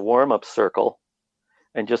batter's warm-up circle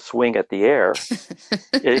and just swing at the air,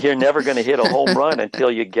 you're never going to hit a home run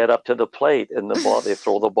until you get up to the plate and they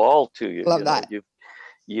throw the ball to you. Love that.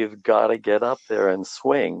 You've got to get up there and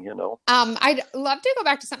swing, I'd love to go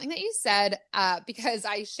back to something that you said, because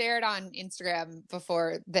I shared on Instagram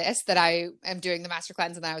before this that I am doing the master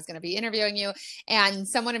cleanse and that I was going to be interviewing you. And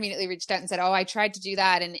someone immediately reached out and said, oh, I tried to do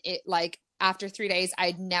that. And it after 3 days,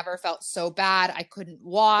 I'd never felt so bad. I couldn't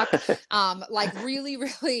walk, really,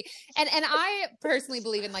 really. And I personally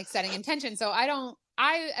believe in setting intentions. So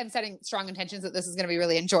I am setting strong intentions that this is going to be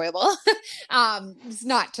really enjoyable. It's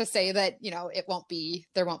not to say that,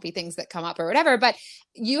 there won't be things that come up or whatever, but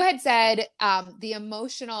you had said, the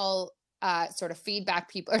emotional, sort of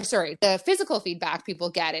feedback the physical feedback people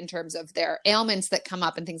get in terms of their ailments that come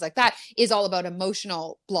up and things like that is all about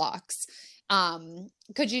emotional blocks.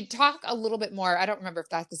 Could you talk a little bit more? I don't remember if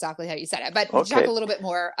that's exactly how you said it, but could you talk Okay. a little bit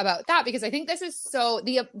more about that? Because I think this is so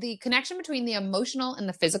the connection between the emotional and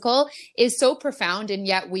the physical is so profound, and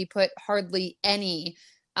yet we put hardly any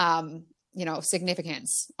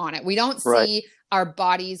significance on it. We don't Right. see our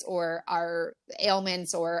bodies or our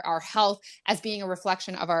ailments or our health as being a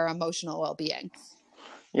reflection of our emotional well-being.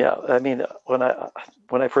 Yeah. I mean, when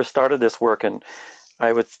I first started this work, and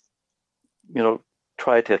I would,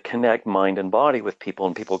 try to connect mind and body with people,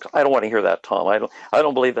 and people, I don't want to hear that, Tom. I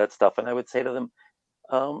don't believe that stuff. And I would say to them,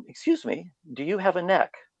 excuse me, do you have a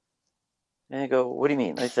neck? And I go, what do you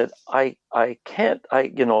mean? I said, I can't, I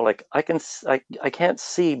can't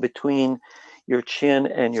see between your chin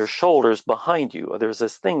and your shoulders behind you. There's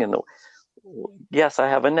this thing in the, yes, I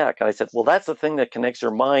have a neck. And I said, well, that's the thing that connects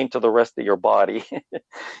your mind to the rest of your body.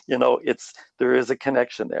 There is a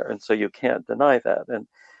connection there. And so you can't deny that. And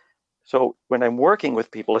so when I'm working with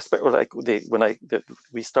people, especially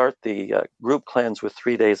we start the group cleanse with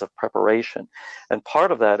 3 days of preparation, and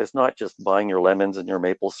part of that is not just buying your lemons and your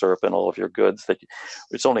maple syrup and all of your goods.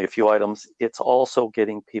 It's only a few items. It's also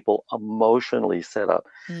getting people emotionally set up.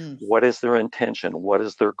 What is their intention? What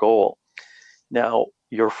is their goal? Now,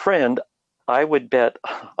 your friend, I would bet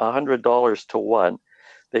 $100 to 1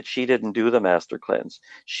 that she didn't do the master cleanse.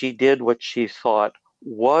 She did what she thought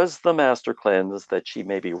was the master cleanse, that she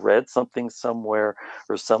maybe read something somewhere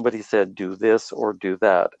or somebody said do this or do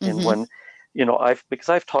that. Mm-hmm. And when because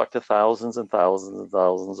I've talked to thousands and thousands and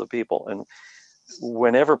thousands of people, and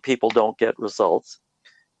whenever people don't get results,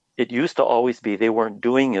 it used to always be they weren't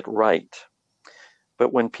doing it right.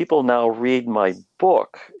 But when people now read my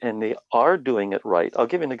book and they are doing it right, I'll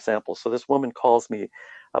give you an example. So this woman calls me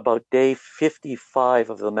about day 55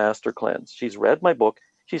 of the master cleanse. She's read my book.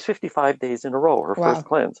 She's 55 days in a row, her Wow. first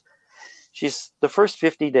cleanse. The first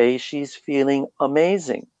 50 days, she's feeling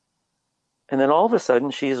amazing. And then all of a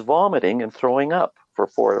sudden, she's vomiting and throwing up for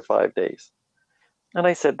 4 to 5 days. And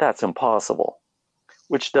I said, that's impossible,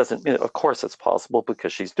 which doesn't mean, of course it's possible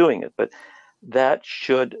because she's doing it, but that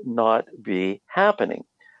should not be happening.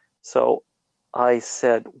 So I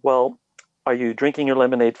said, well, are you drinking your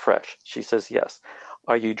lemonade fresh? She says, yes.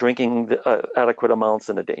 Are you drinking the adequate amounts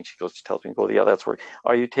in a day? She tells me, yeah, that's where.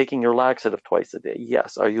 Are you taking your laxative twice a day?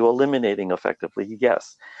 Yes. Are you eliminating effectively?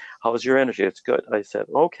 Yes. How's your energy? It's good. I said,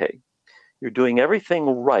 okay, you're doing everything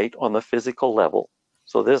right on the physical level.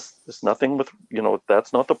 So this is nothing with,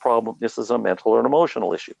 that's not the problem. This is a mental or an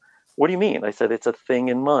emotional issue. What do you mean? I said, it's a thing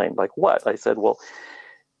in mind. Like what? I said, well,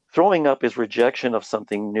 throwing up is rejection of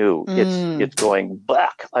something new. It's going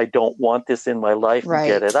back. I don't want this in my life. Right.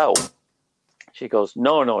 Get it out. She goes,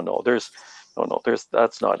 no.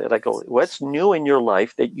 That's not it. I go, what's new in your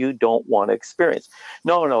life that you don't want to experience?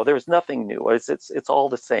 No, there's nothing new. It's all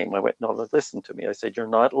the same. I went, no, listen to me. I said, you're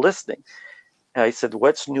not listening. And I said,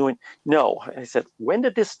 what's new? No. I said, when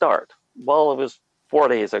did this start? Well, it was 4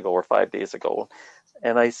 days ago or 5 days ago.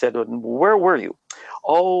 And I said, where were you?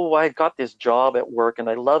 Oh, I got this job at work and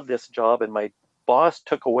I love this job, and my boss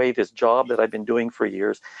took away this job that I've been doing for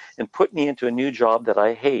years and put me into a new job that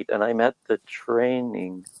I hate. And I'm at the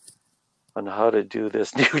training on how to do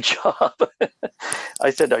this new job. I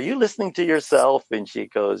said, are you listening to yourself? And she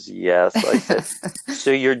goes, yes. I said, so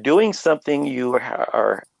you're doing something you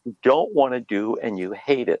don't want to do and you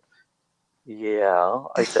hate it. Yeah.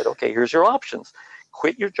 I said, okay, here's your options.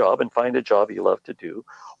 Quit your job and find a job you love to do,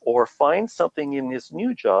 or find something in this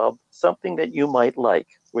new job, something that you might like,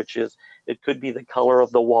 which is, it could be the color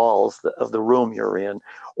of the walls of the room you're in,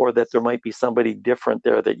 or that there might be somebody different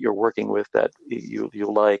there that you're working with that you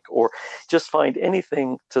like, or just find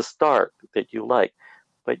anything to start that you like.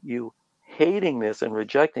 But you hating this and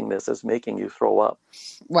rejecting this is making you throw up.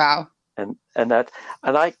 Wow. And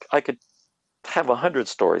I could have 100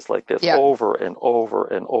 stories like this over and over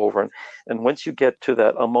and over. And once you get to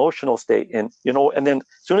that emotional state, and then as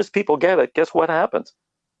soon as people get it, guess what happens?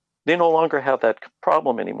 They no longer have that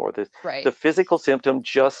problem anymore. The physical symptom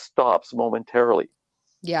just stops momentarily.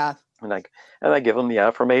 Yeah. And I give them the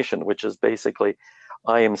affirmation, which is basically,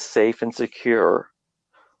 I am safe and secure.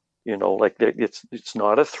 It's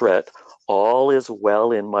not a threat. All is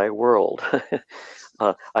well in my world.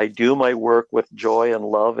 I do my work with joy and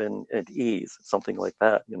love and ease, something like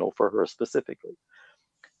that, for her specifically.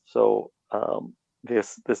 So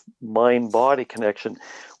this mind-body connection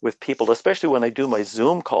with people, especially when I do my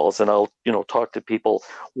Zoom calls, and I'll talk to people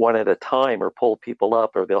one at a time or pull people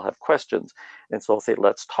up, or they'll have questions, and so I'll say,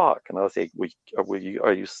 let's talk, and I'll say,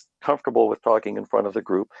 are you comfortable with talking in front of the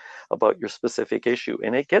group about your specific issue?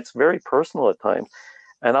 And it gets very personal at times.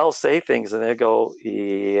 And I'll say things and they go,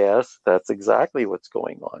 yes, that's exactly what's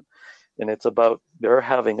going on. and it's about they're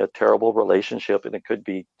having a terrible relationship, and it could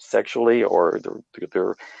be sexually, or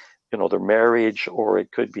their their marriage, or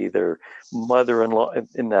it could be their mother-in-law,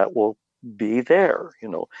 and that will be there,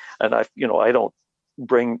 and I don't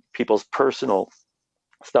bring people's personal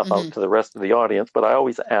stuff out Hmm. to the rest of the audience, but I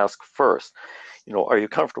always ask first, are you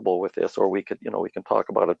comfortable with this? Or we can talk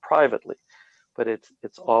about it privately. But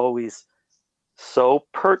it's always so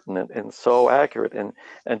pertinent and so accurate,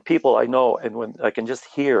 and people I know, and when I can just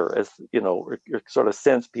hear, as or sort of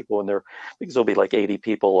sense people, and there, because there'll be like 80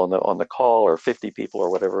 people on the call, or 50 people, or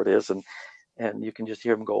whatever it is, and you can just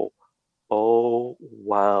hear them go, oh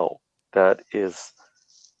wow, that's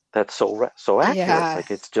so accurate. Yeah.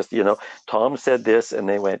 Like, it's just, Tom said this, and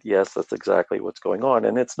they went, yes, that's exactly what's going on.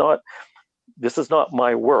 And this is not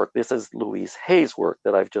my work. This is Louise Hay's work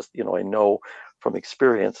that I've just, I know from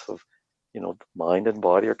experience of, mind and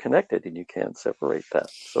body are connected, and you can't separate that.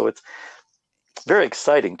 So it's very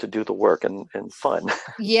exciting to do the work, and fun.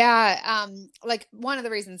 Yeah, like one of the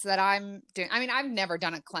reasons that I'm doing, I mean, I've never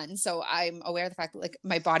done a cleanse, so I'm aware of the fact that like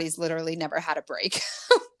my body's literally never had a break,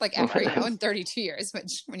 like ever, in 32 years,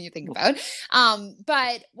 which when you think about.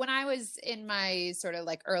 But when I was in my sort of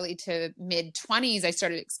like early to mid 20s, I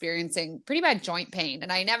started experiencing pretty bad joint pain,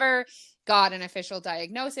 and I never got an official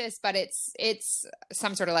diagnosis, but it's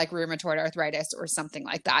some sort of like rheumatoid arthritis or something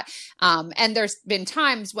like that. And there's been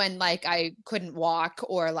times when like I couldn't walk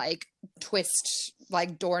or like twist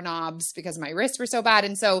like doorknobs because my wrists were so bad.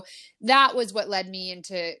 And so that was what led me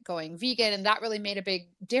into going vegan. And that really made a big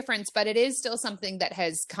difference, but it is still something that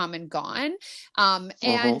has come and gone.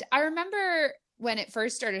 And I remember when it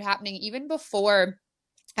first started happening, even before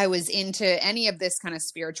I was into any of this kind of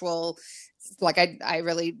spiritual, like I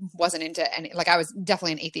really wasn't into any, like I was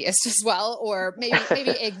definitely an atheist as well, or maybe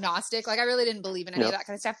agnostic. Like I really didn't believe in any of that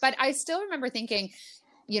kind of stuff. But I still remember thinking,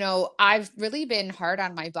 I've really been hard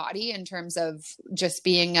on my body in terms of just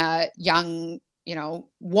being a young,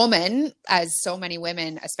 woman, as so many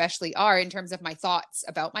women especially are, in terms of my thoughts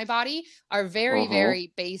about my body are very,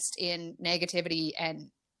 very based in negativity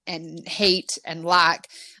and hate and lack.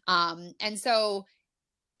 And so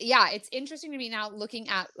yeah, it's interesting to me now looking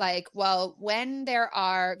at like, well, when there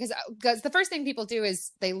are, because the first thing people do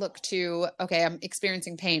is they look to, okay, I'm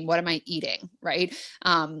experiencing pain. What am I eating? Right.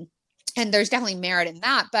 And there's definitely merit in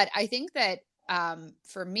that. But I think that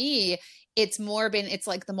for me, it's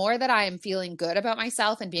like the more that I am feeling good about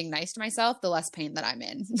myself and being nice to myself, the less pain that I'm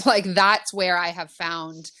in. Like that's where I have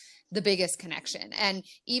found the biggest connection. And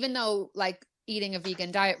even though like eating a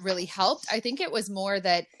vegan diet really helped, I think it was more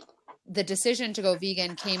that the decision to go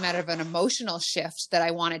vegan came out of an emotional shift that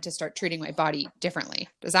I wanted to start treating my body differently.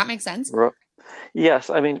 Does that make sense? Yes,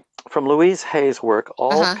 I mean, from Louise Hay's work,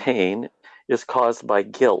 all Uh-huh. pain is caused by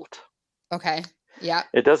guilt. Okay. Yeah.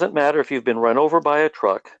 It doesn't matter if you've been run over by a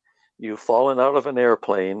truck, you've fallen out of an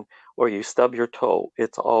airplane, or you stub your toe.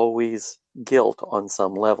 It's always guilt on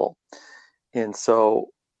some level. And so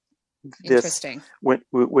Interesting.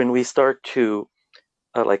 when we start to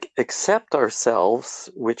like accept ourselves,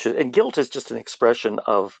 and guilt is just an expression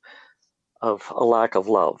of a lack of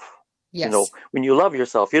love. Yes. When you love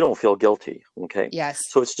yourself, you don't feel guilty. Okay, Yes.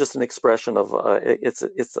 so it's just an expression of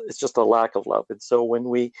it's just a lack of love. And so when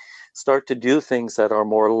we start to do things that are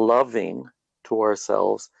more loving to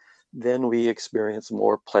ourselves, then we experience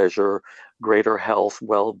more pleasure, greater health,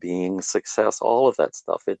 well-being, success, all of that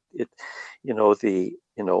stuff.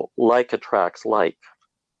 Like attracts like.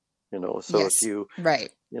 So Yes. if you Right.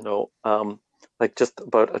 like, just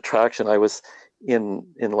about attraction, I was in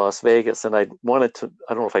Las Vegas, and I don't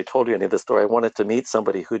know if I told you any of this story. I wanted to meet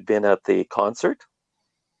somebody who'd been at the concert,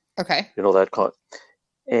 Okay. that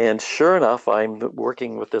and sure enough, I'm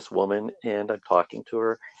working with this woman, and I'm talking to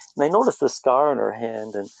her, and I noticed the scar on her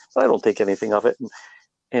hand, and I don't think anything of it,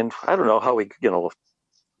 and I don't know how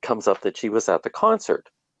comes up that she was at the concert.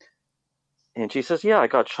 And she says, yeah, I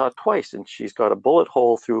got shot twice, and she's got a bullet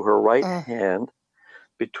hole through her right Oh. hand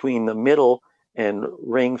between the middle and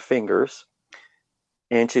ring fingers,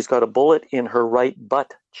 and she's got a bullet in her right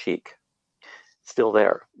butt cheek, still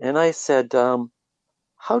there. And I said,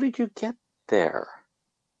 how did you get there?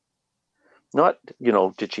 Not,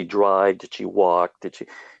 did she drive? Did she walk?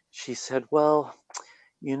 She said, well,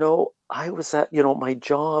 I was at, my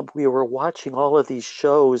job, we were watching all of these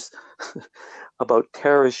shows about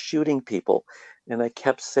terrorists shooting people. And I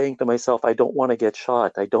kept saying to myself, I don't want to get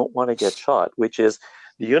shot. I don't want to get shot, which is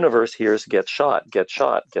the universe hears get shot, get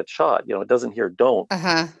shot, get shot. It doesn't hear don't.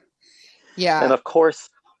 Uh-huh. And Yeah. of course,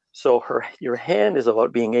 so your hand is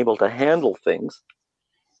about being able to handle things,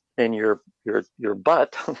 and your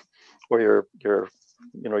butt or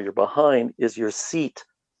your behind is your seat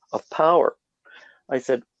of power. I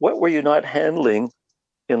said, what were you not handling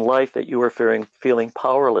in life that you were feeling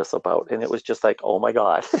powerless about? And it was just like, oh my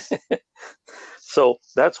God. So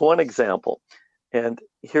that's one example. And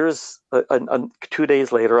here's 2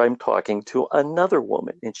 days later, I'm talking to another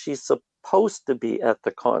woman, and she's supposed to be at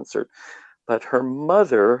the concert, but her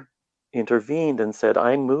mother intervened and said,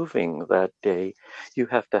 I'm moving that day. You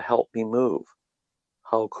have to help me move.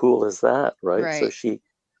 How cool is that, right? Right.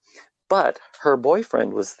 But her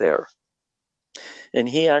boyfriend was there, and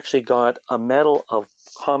he actually got a medal of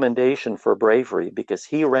commendation for bravery because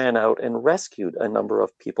he ran out and rescued a number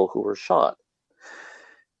of people who were shot.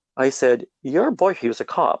 I said, he was a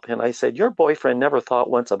cop, and I said, your boyfriend never thought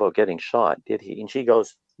once about getting shot, did he? And she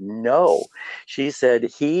goes, no. She said,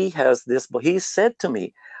 he said to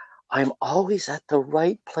me, I'm always at the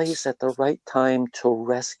right place at the right time to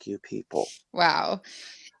rescue people. Wow.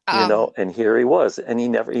 And here he was,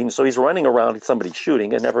 and so he's running around, somebody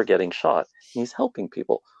shooting and never getting shot. He's helping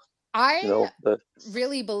people. I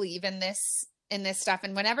really believe in this stuff,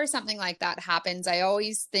 and whenever something like that happens, I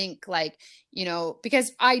always think like,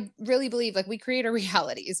 because I really believe like we create our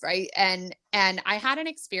realities, right? And I had an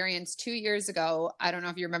experience 2 years ago. I don't know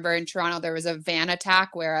if you remember, in Toronto there was a van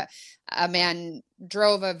attack where a man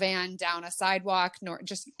drove a van down a sidewalk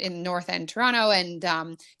just in North End Toronto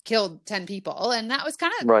and killed 10 people, and that was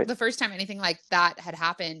kind of the first time anything like that had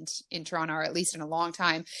happened in Toronto, or at least in a long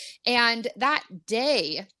time. And that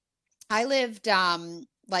day I lived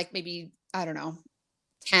like maybe, I don't know,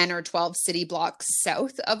 10 or 12 city blocks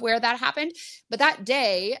south of where that happened. But that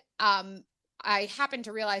day, I happened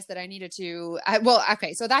to realize that I needed to,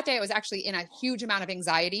 so that day I was actually in a huge amount of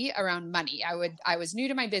anxiety around money. I was new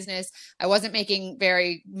to my business. I wasn't making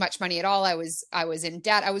very much money at all. I was in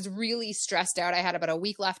debt. I was really stressed out. I had about a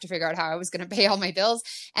week left to figure out how I was going to pay all my bills.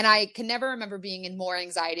 And I can never remember being in more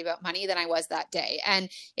anxiety about money than I was that day. And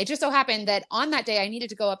it just so happened that on that day I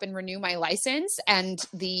needed to go up and renew my license, and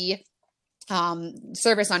the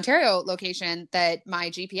Service Ontario location that my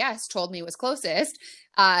GPS told me was closest,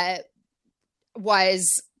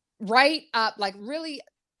 was right up, like really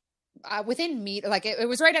within me, like it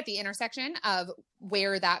was right at the intersection of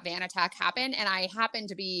where that van attack happened. And I happened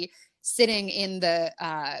to be sitting in the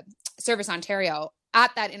Service Ontario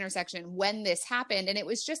at that intersection when this happened. And it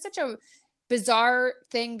was just such a bizarre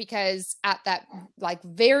thing because at that like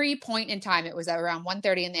very point in time, it was around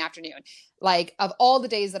 1:30 in the afternoon. Like, of all the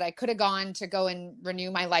days that I could have gone to go and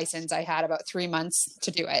renew my license, I had about 3 months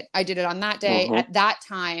to do it. I did it on that day at that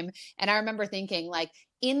time. And I remember thinking, like,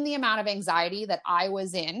 in the amount of anxiety that I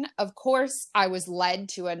was in, of course, I was led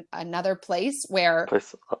to another place where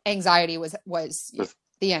anxiety was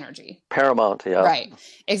the energy. Paramount, yeah. Right.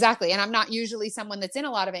 Exactly. And I'm not usually someone that's in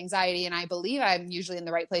a lot of anxiety, and I believe I'm usually in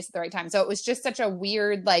the right place at the right time. So it was just such a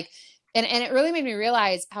weird, like, and it really made me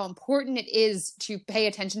realize how important it is to pay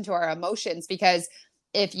attention to our emotions, because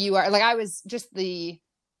if you are like, I was just the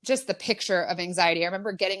picture of anxiety. I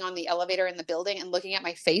remember getting on the elevator in the building and looking at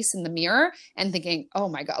my face in the mirror and thinking, oh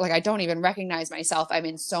my God, like I don't even recognize myself. I'm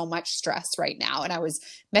in so much stress right now. And I was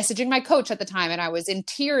messaging my coach at the time, and I was in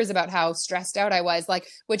tears about how stressed out I was, like,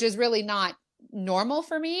 which is really not normal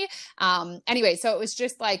for me. Anyway, so it was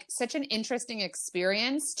just like such an interesting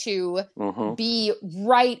experience to be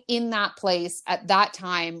right in that place at that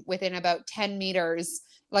time within about 10 meters.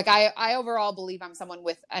 Like I overall believe I'm someone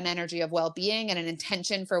with an energy of well-being and an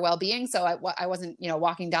intention for well-being. So I wasn't,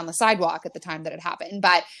 walking down the sidewalk at the time that it happened,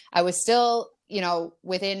 but I was still,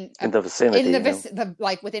 within in the vicinity,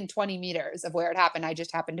 like within 20 meters of where it happened. I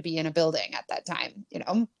just happened to be in a building at that time,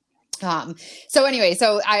 so anyway,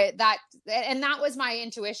 that was my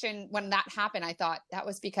intuition when that happened. I thought that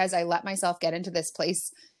was because I let myself get into this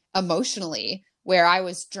place emotionally where I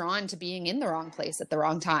was drawn to being in the wrong place at the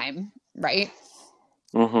wrong time. Right.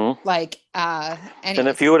 Like, and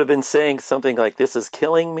if you would have been saying something like, this is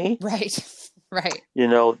killing me. Right.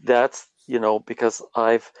 That's, because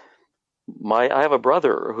I have a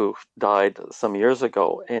brother who died some years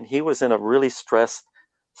ago, and he was in a really stressed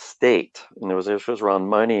state, and there was issues around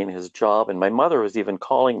money and his job, and my mother was even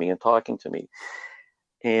calling me and talking to me,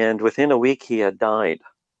 and within a week he had died.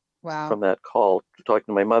 Wow. From that call, talking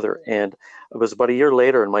to my mother. And it was about a year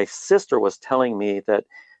later, and my sister was telling me that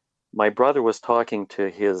my brother was talking to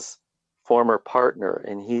his former partner,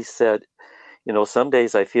 and he said, some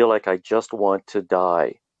days I feel like I just want to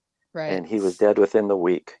die. Right. And he was dead within the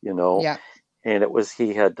week, Yeah. And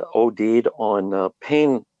he had OD'd on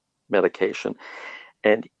pain medication.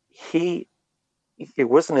 And it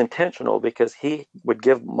wasn't intentional, because he would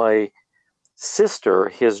give my sister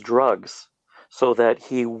his drugs so that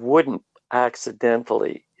he wouldn't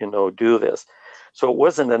accidentally, do this. So it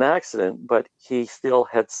wasn't an accident, but he still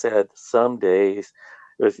had said some days,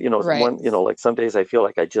 there's, Right. like some days I feel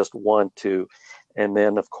like I just want to, and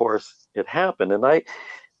then of course it happened, and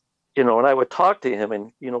and I would talk to him,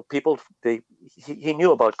 and people, he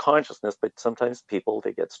knew about consciousness, but sometimes people,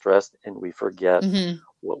 they get stressed and we forget Hmm.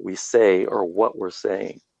 what we say or what we're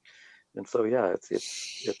saying, and so yeah,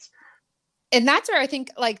 it's And that's where I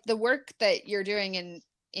think like the work that you're doing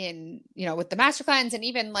in with the master cleanse, and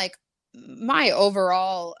even like my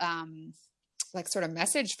overall like sort of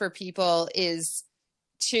message for people is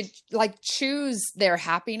to like choose their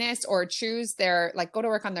happiness, or choose their, like, go to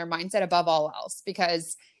work on their mindset above all else,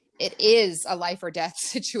 because it is a life or death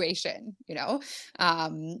situation,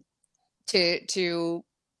 um, to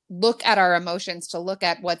look at our emotions, to look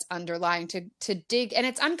at what's underlying, to dig, and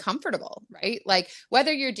it's uncomfortable, right? Like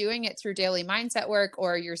whether you're doing it through daily mindset work,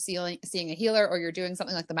 or you're seeing a healer, or you're doing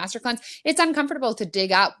something like the master cleanse, it's uncomfortable to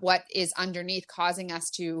dig up what is underneath causing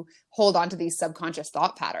us to hold on to these subconscious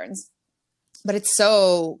thought patterns. But it's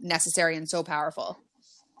so necessary and so powerful.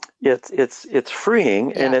 it's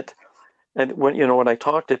freeing, Yeah. and when I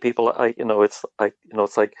talk to people,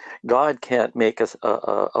 it's like God can't make us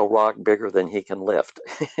a rock bigger than He can lift,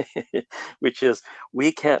 which is,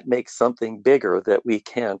 we can't make something bigger that we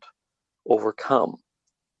can't overcome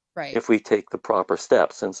Right. if we take the proper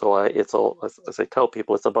steps. And so it's all, as I tell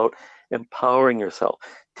people, it's about empowering yourself.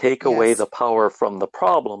 Take away Yes. the power from the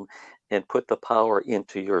problem and put the power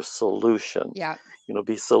into your solution. Yeah.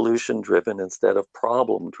 Be solution driven instead of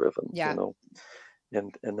problem driven. Yeah.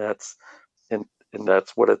 And that's and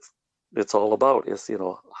that's what it's all about, is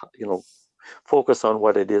focus on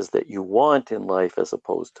what it is that you want in life as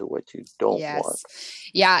opposed to what you don't want. Yes.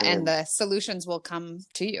 Yeah. And And the solutions will come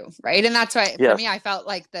to you. Right. And that's why for me, yes. I felt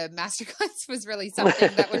like the masterclass was really something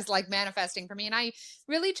that was like manifesting for me. And I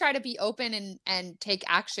really try to be open and take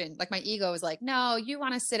action. Like my ego was like, no, you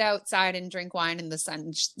want to sit outside and drink wine in the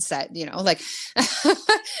sunset, like,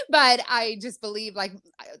 but I just believe like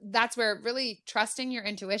that's where really trusting your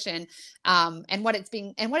intuition, and what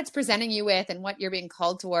it's presenting you with, and what you're being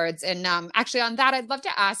called towards. And actually on that, I'd love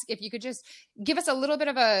to ask if you could just give us a little bit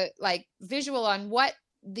of a like visual on what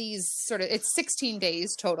these sort of, it's 16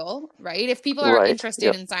 days total, right? If people are Right. interested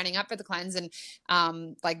Yep. in signing up for the cleanse, and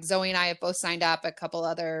like Zoe and I have both signed up, a couple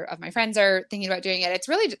other of my friends are thinking about doing it. It's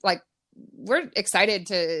really like, we're excited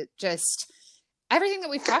to just everything that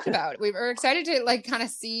we've talked about. We're excited to like kind of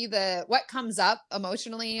see what comes up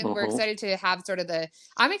emotionally. We're Mm-hmm. excited to have sort of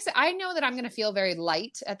I know that I'm going to feel very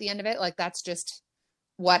light at the end of it. Like that's just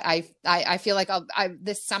what I feel like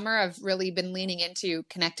this summer I've really been leaning into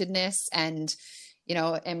connectedness, and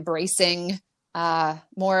embracing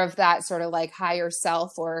more of that sort of like higher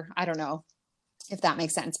self, or I don't know if that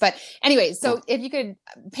makes sense. But anyway, so if you could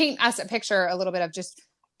paint us a picture a little bit of, just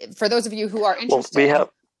for those of you who are Well, we interested. have.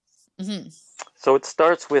 Mm-hmm. So it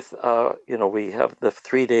starts with, we have the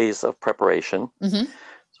 3 days of preparation. Mm-hmm.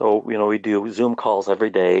 So, we do Zoom calls every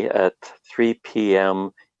day at 3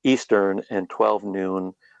 p.m. Eastern and 12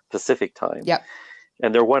 noon Pacific time. Yep.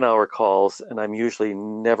 And they're 1 hour calls, and I'm usually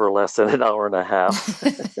never less than an hour and a half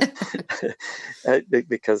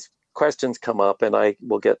because questions come up, and I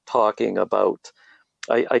will get talking about,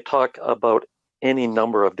 I talk about any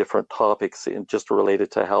number of different topics just related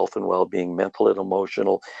to health and well-being, mental and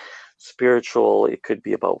emotional, spiritual. It could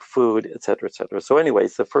be about food, et cetera, et cetera. So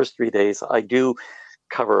anyways, the first 3 days I do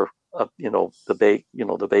cover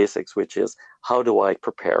the basics, which is, how do I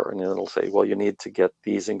prepare? And it'll say, well, you need to get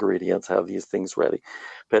these ingredients, have these things ready.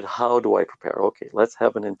 But how do I prepare? Okay, let's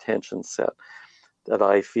have an intention set that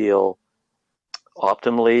I feel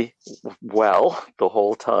optimally well the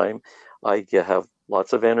whole time. I have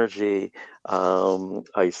lots of energy.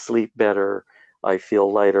 I sleep better. I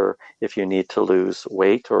feel lighter. If you need to lose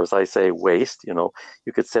weight, or as I say, waste,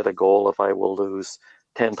 you could set a goal, if I will lose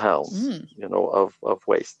 10 pounds, of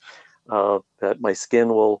waste, that my skin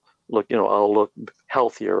will look, I'll look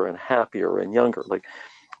healthier and happier and younger. Like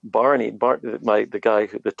Barney,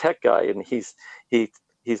 the tech guy, and he's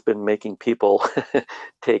been making people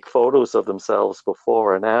take photos of themselves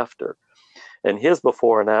before and after. And his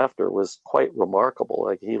before and after was quite remarkable.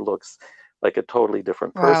 Like, he looks like a totally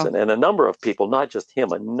different person. Wow. And a number of people, not just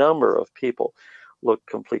him, a number of people look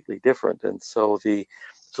completely different. And so the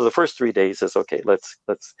first 3 days is, okay, let's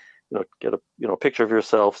get a picture of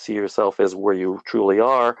yourself, see yourself as where you truly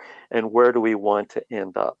are, and where do we want to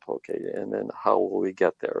end up, okay, and then how will we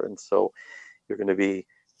get there. And so you're going to be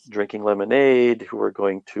drinking lemonade, who are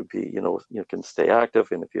going to be, you can stay active,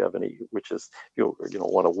 and if you have any, which is,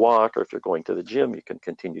 want to walk, or if you're going to the gym, you can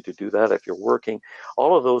continue to do that. If you're working,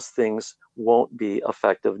 all of those things won't be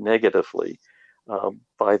effective negatively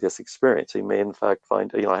by this experience. You may, in fact,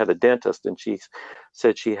 find, I had a dentist, and she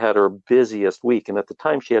said she had her busiest week. And at the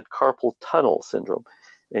time, she had carpal tunnel syndrome.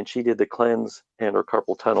 And she did the cleanse, and her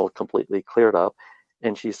carpal tunnel completely cleared up.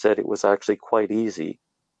 And she said it was actually quite easy,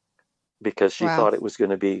 because she Wow. thought it was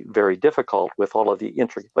going to be very difficult with all of the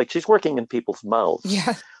intricate, like she's working in people's mouths,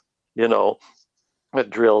 Yeah. you know, with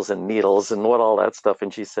drills and needles and what all that stuff.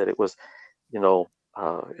 And she said it was,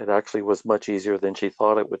 it actually was much easier than she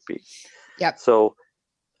thought it would be. Yep. So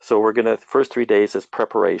we're gonna, first 3 days is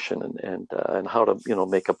preparation, and how to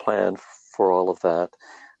make a plan for all of that.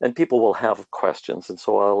 And people will have questions, and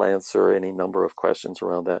so I'll answer any number of questions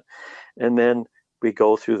around that. And then we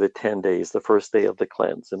go through the 10 days, the first day of the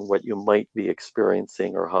cleanse, and what you might be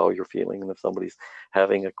experiencing or how you're feeling. And if somebody's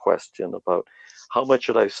having a question about how much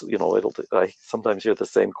should I sometimes hear the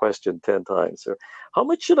same question 10 times, or how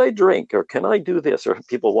much should I drink, or can I do this, or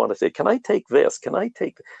people want to say, can I take this, can I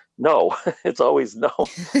take no. It's always no.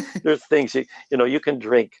 There's things you can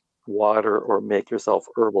drink water or make yourself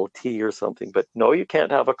herbal tea or something, but no, you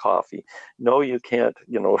can't have a coffee. No, you can't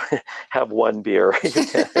have one beer. You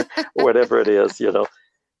can't, whatever it is.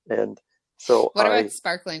 And so What about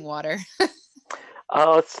sparkling water?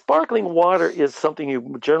 Sparkling water is something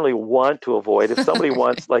you generally want to avoid. If somebody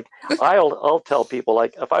wants, like, I'll tell people,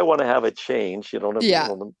 like, if I want to have a change, Yeah.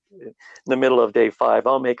 in the middle of day 5,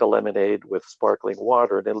 I'll make a lemonade with sparkling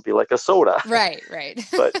water, and it'll be like a soda. Right.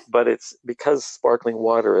 But it's because sparkling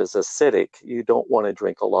water is acidic, you don't want to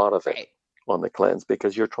drink a lot of it Right. on the cleanse,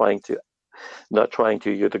 because you're the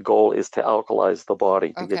goal is to alkalize the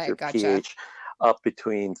body, to get Okay, your gotcha. pH up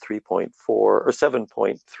between 3.4 or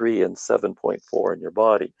 7.3 and 7.4 in your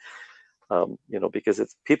body. Because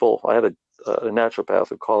it's people. I had a naturopath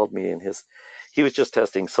who called me, and he was just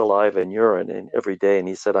testing saliva and urine every day, and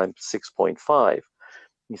he said, I'm 6.5.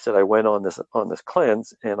 He said, I went on this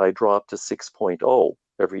cleanse, and I dropped to 6.0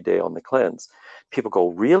 every day on the cleanse. People go,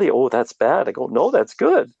 really? Oh, that's bad. I go, no, that's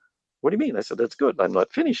good. What do you mean? I said, that's good. I'm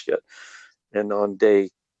not finished yet. And on day,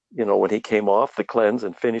 when he came off the cleanse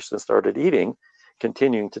and finished and started eating,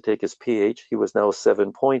 continuing to take his pH, he was now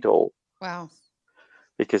 7.0. Wow.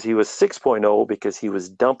 Because he was 6.0 because he was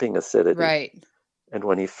dumping acidity. Right. And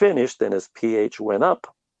when he finished, then his pH went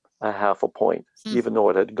up a half a point, even though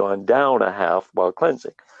it had gone down a half while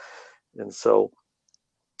cleansing. And so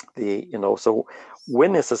so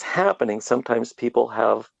when this is happening, sometimes people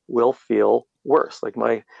will feel worse. Like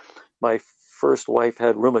my first wife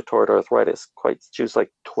had rheumatoid arthritis. She was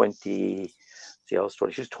like 20. See, I was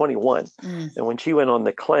 20. She was 21. And when she went on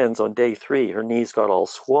the cleanse on day 3, her knees got all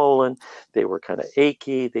swollen. They were kind of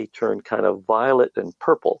achy. They turned kind of violet and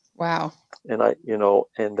purple. Wow. And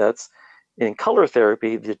and that's in color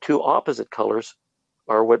therapy, the two opposite colors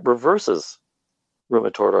are what reverses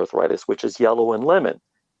rheumatoid arthritis, which is yellow and lemon.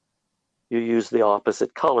 You use the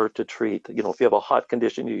opposite color to treat, if you have a hot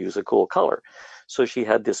condition, you use a cool color. So she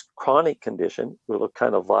had this chronic condition, it looked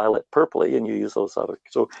kind of violet purpley, and you use those other.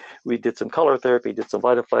 So we did some color therapy, did some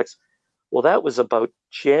VitaFlex. Well, that was about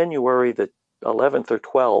January the 11th or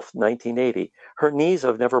 12th, 1980. Her knees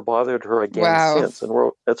have never bothered her again since.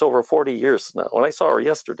 And that's over 40 years now. And I saw her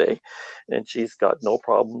yesterday, and she's got no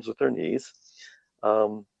problems with her knees.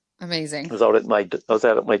 Amazing. I was out at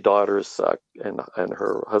my daughter's and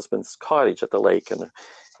her husband's cottage at the lake, and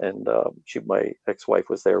my ex-wife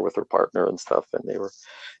was there with her partner and stuff, and they were,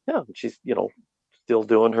 she's still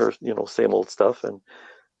doing her same old stuff. And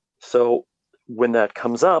so when that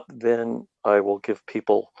comes up, then I will give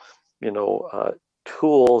people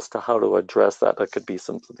tools to how to address that. That could be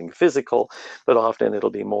something physical, but often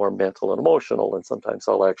it'll be more mental and emotional. And sometimes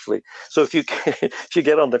I'll actually, so if you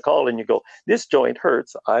get on the call and you go, this joint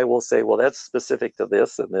hurts, I will say, well, that's specific to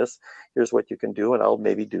this and this. Here's what you can do. And I'll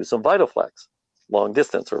maybe do some VitaFlex, long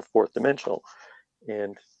distance or fourth dimensional.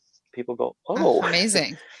 And people go, oh,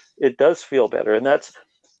 amazing. It does feel better. And that's,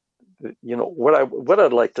 what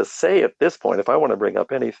I'd like to say at this point, if I want to bring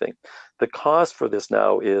up anything, the cost for this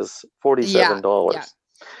now is $47. Yeah.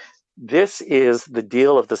 This is the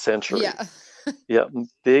deal of the century. Yeah.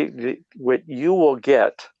 What you will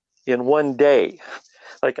get in one day.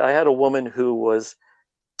 Like, I had a woman who was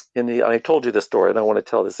I told you this story, and I want to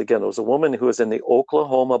tell this again. There was a woman who was in the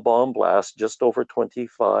Oklahoma bomb blast just over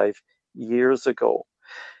 25 years ago.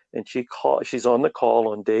 And she's on the call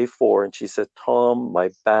on day 4, and she said, Tom, my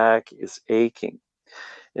back is aching.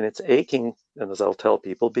 And it's aching, and as I'll tell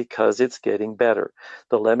people, because it's getting better.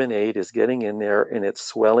 The lemonade is getting in there, and it's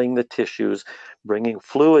swelling the tissues, bringing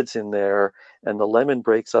fluids in there, and the lemon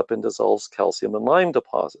breaks up and dissolves calcium and lime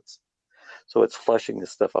deposits. So it's flushing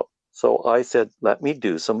this stuff out. So I said, let me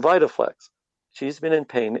do some VitaFlex. She's been in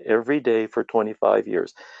pain every day for 25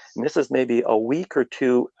 years. And this is maybe a week or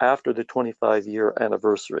two after the 25-year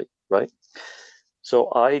anniversary, right?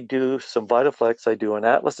 So I do some VitaFlex, I do an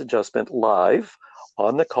Atlas adjustment live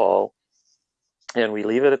on the call, and we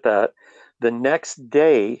leave it at that. The next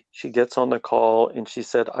day, she gets on the call and she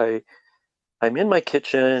said, I'm in my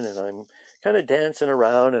kitchen and I'm kind of dancing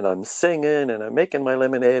around and I'm singing and I'm making my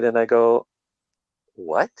lemonade. And I go,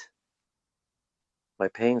 what? My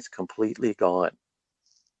pain's completely gone.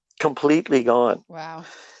 Completely gone. Wow.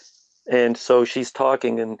 And so she's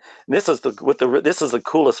talking, and this is the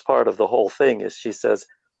coolest part of the whole thing is she says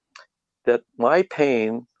that my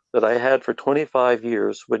pain that I had for 25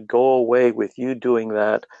 years would go away with you doing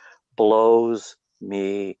that blows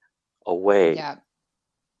me away. Yeah.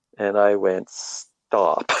 And I went,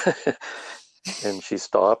 stop. And she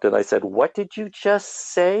stopped, and I said, what did you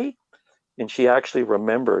just say? And she actually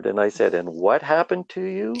remembered, and I said, and what happened to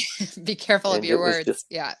you? Be careful of And your it was words. just,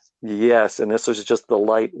 Yeah. yes, and this was just the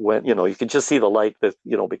light went, you could just see the light that,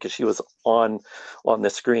 because she was on the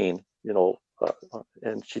screen, and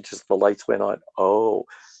the lights went on. Oh,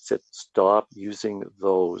 said, stop using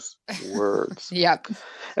those words. Yep.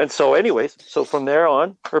 And so anyways, so from there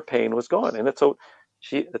on, her pain was gone. And so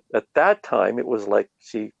she, at that time, it was like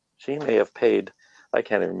she may have paid, I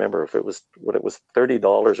can't even remember if it was $30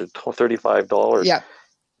 or $35. Yep.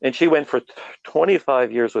 And she went for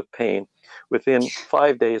 25 years with pain. Within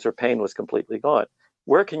 5 days, her pain was completely gone.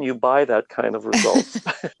 Where can you buy that kind of results?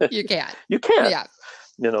 You can't. You can't. Yeah.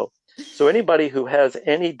 So anybody who has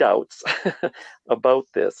any doubts about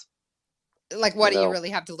this, like, what do you really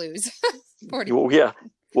have to lose? 40. Yeah.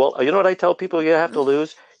 Well, you know what I tell people you have to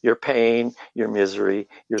lose? Your pain, your misery,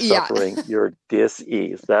 your suffering, your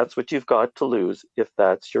dis-ease. That's what you've got to lose if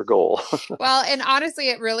that's your goal. Well, and honestly,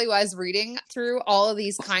 it really was reading through all of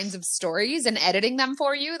these kinds of stories and editing them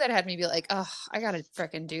for you that had me be like, oh, I got to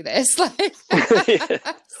fricking do this.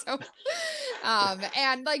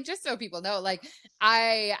 And like, just so people know, like,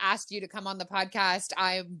 I asked you to come on the podcast.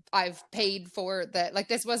 I've paid for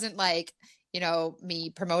this wasn't like, me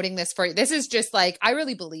promoting this for you. This is just like, I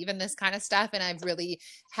really believe in this kind of stuff. And I've really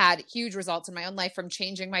had huge results in my own life from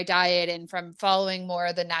changing my diet and from following more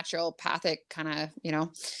of the naturopathic kind of,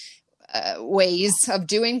 ways of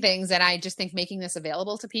doing things. And I just think making this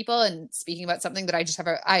available to people and speaking about something that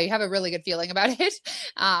I have a really good feeling about it,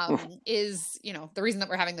 is, the reason that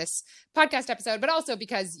we're having this podcast episode, but also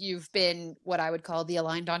because you've been what I would call the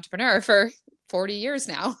aligned entrepreneur for 40 years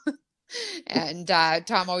now. And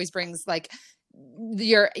Tom always brings like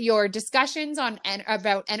your discussions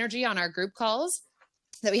about energy on our group calls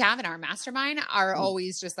that we have in our mastermind are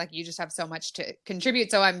always just like, you just have so much to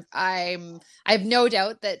contribute. So I have no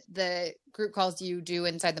doubt that the group calls you do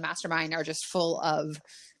inside the mastermind are just full of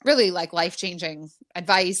really like life-changing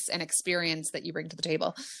advice and experience that you bring to the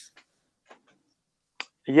table.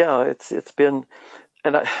 Yeah, it's been,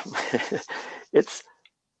 and it's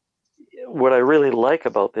what I really like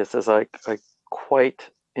about this is I quite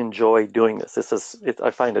enjoy doing this.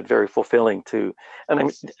 I find it very fulfilling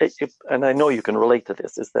and I know you can relate to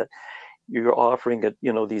this, is that you're offering it,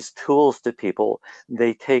 these tools to people.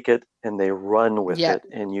 They take it and they run with it,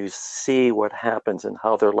 and you see what happens and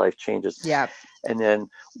how their life changes. Yeah. And then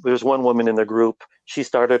there's one woman in the group, she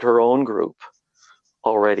started her own group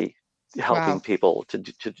already, helping people to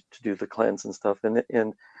do the cleanse and stuff.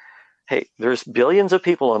 And hey, there's billions of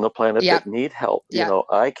people on the planet that need help.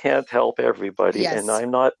 I can't help everybody, and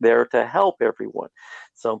I'm not there to help everyone.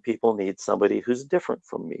 Some people need somebody who's different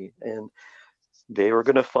from me, and they are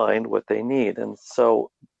going to find what they need. And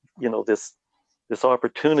so, this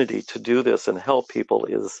opportunity to do this and help people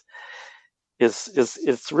is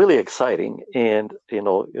really exciting. And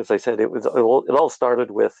as I said, it all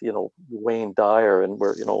started with Wayne Dyer, and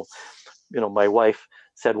where my wife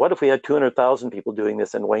said, what if we had 200,000 people doing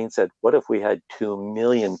this? And Wayne said, what if we had 2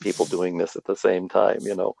 million people doing this at the same time?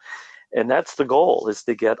 And that's the goal, is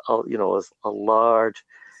to get a large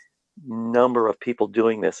number of people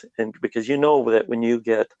doing this. And because that when you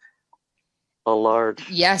get a large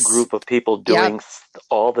group of people doing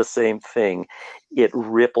all the same thing, it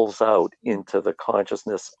ripples out into the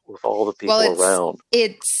consciousness with all the people around.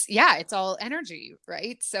 It's all energy,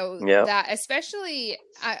 right? So that, especially,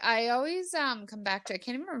 I always come back to, I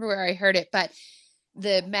can't even remember where I heard it, but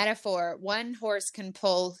the metaphor, one horse can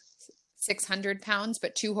pull 600 pounds,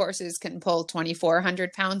 but two horses can pull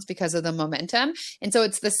 2,400 pounds because of the momentum. And so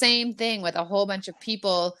it's the same thing with a whole bunch of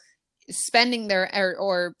people spending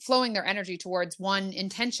or flowing their energy towards one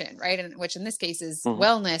intention, right? And which in this case is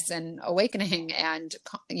wellness and awakening and,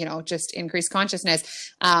 just increased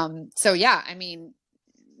consciousness. So yeah, I mean,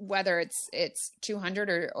 whether it's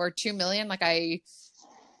 200 or 2 million, like I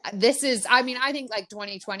think like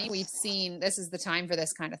 2020, we've seen this is the time for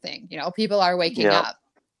this kind of thing. People are waking Yeah. up.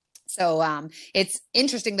 So it's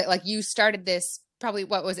interesting that like you started this probably,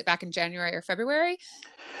 what was it, back in January or February?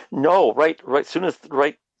 No, right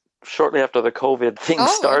shortly after the COVID thing Oh,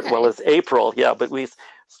 start. Well, okay. it's April, yeah, but we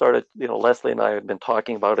started. Leslie and I had been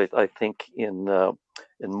talking about it, I think, in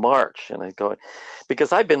March, and I go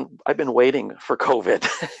because I've been waiting for COVID.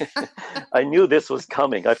 I knew this was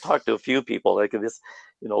coming. I've talked to a few people like this,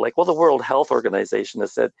 like, well, the World Health Organization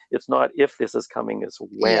has said it's not if this is coming, it's Yeah.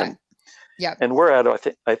 when. Yep. And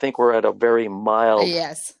I think we're at a very mild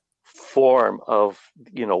Yes. form of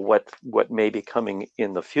what may be coming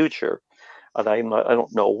in the future, and I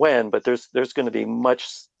don't know when, but there's going to be much,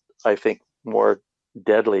 I think, more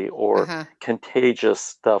deadly or Uh-huh. contagious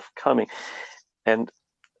stuff coming. And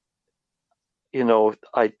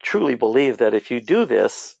I truly believe that if you do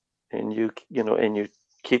this and you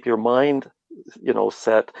keep your mind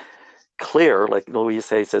set clear, like Louise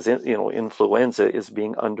Hay says, influenza is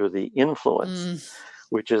being under the influence, Mm,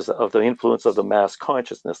 which is of the influence of the mass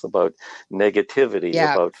consciousness about negativity,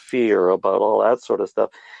 yeah. about fear, about all that sort of stuff.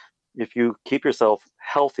 If you keep yourself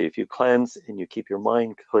healthy, if you cleanse and you keep your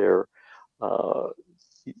mind clear, uh,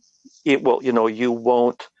 it will, you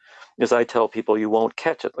won't, as I tell people, you won't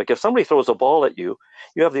catch it. Like if somebody throws a ball at you,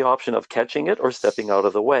 you have the option of catching it or stepping out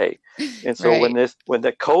of the way. And so when Right.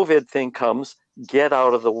 the COVID thing comes, get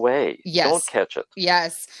out of the way. Don't Yes. catch it.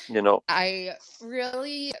 Yes. You know, I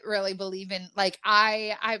really, really believe in, like,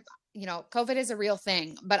 COVID is a real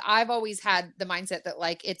thing, but I've always had the mindset that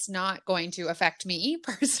like it's not going to affect me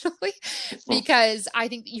personally, because I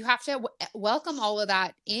think you have to welcome all of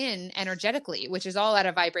that in energetically, which is all at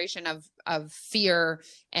a vibration of fear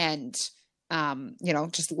and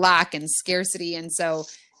just lack and scarcity. And so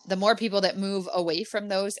the more people that move away from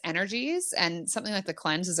those energies, and something like the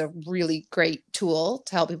cleanse is a really great tool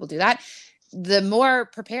to help people do that, the more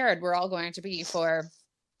prepared we're all going to be for,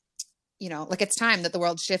 like it's time that the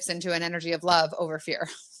world shifts into an energy of love over fear.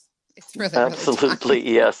 It's really, really time. absolutely,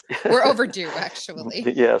 yes. We're overdue, actually.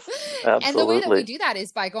 Yes, And the way that we absolutely. do that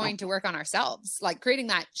is by going to work on ourselves, like creating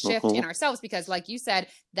that shift Hmm. in ourselves, because like you said,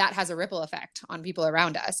 that has a ripple effect on people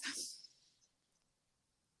around us.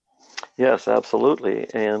 Yes, absolutely.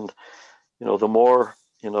 And the more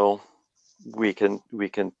we can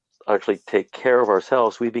actually take care of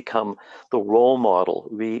ourselves, we become the role model.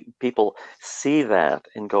 People see that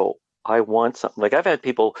and go, I want something. Like I've had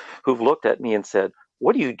people who've looked at me and said,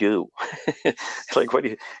 what do you do? Like, what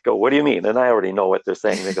do you mean? And I already know what they're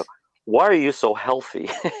saying. They go, why are you so healthy?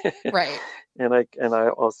 Right.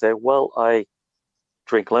 I'll say, well, I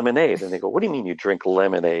drink lemonade. And they go, what do you mean you drink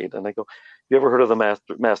lemonade? And I go, you ever heard of the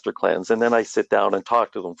master cleanse? And then I sit down and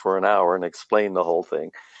talk to them for an hour and explain the whole thing.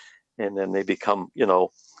 And then they become,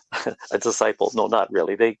 a disciple. No, not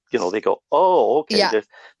really. They go, oh, okay, Yeah.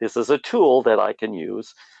 this is a tool that I can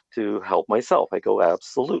use to help myself. I go,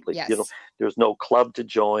 absolutely. Yes. There's no club to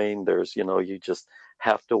join. You just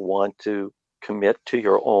have to want to commit to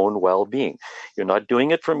your own well-being. You're not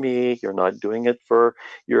doing it for me. You're not doing it for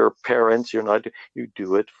your parents. You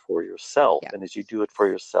do it for yourself. Yeah. And as you do it for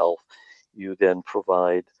yourself, you then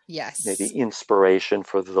provide maybe Yes. inspiration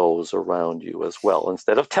for those around you as well,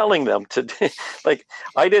 instead of telling them to like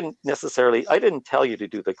I didn't tell you to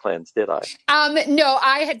do the cleanse, did I? No,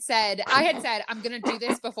 I had said, I'm going to do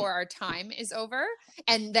this before our time is over.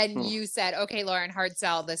 And then you said, okay, Lauren, hard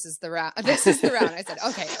sell. This is the round. This is the round. I said,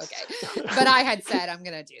 okay. But I had said, I'm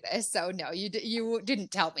going to do this. So no, you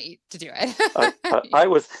didn't tell me to do it. I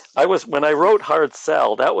was when I wrote hard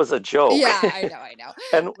sell, that was a joke. Yeah, I know.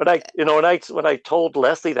 And when I told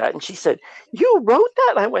Leslie that, and she said, you wrote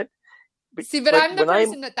that? I went, See, but like I'm the when I'm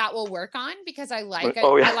person that will work on, because I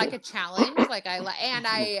oh I yeah. like a challenge. Like and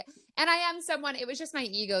I am someone, it was just my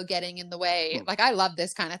ego getting in the way. Like I love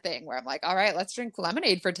this kind of thing where I'm like, all right, let's drink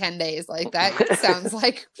lemonade for 10 days. Like that sounds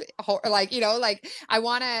like like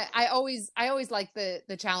I always like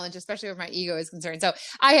the challenge, especially where my ego is concerned. So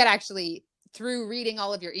I had actually, through reading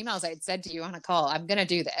all of your emails, I had said to you on a call, I'm going to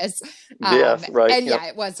do this. Yes, right. And Yep. yeah,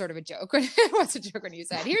 it was sort of a joke. It was a joke when you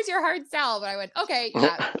said, here's your hard sell. But I went, okay,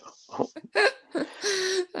 yeah.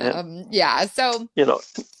 And Yeah. So,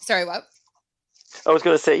 sorry, what? I was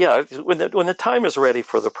going to say, yeah, when the time is ready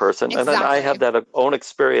for the person, and then I have Exactly. that own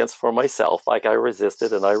experience for myself. Like I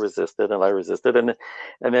resisted and I resisted and I resisted, and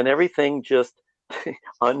then everything just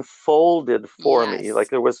unfolded for me.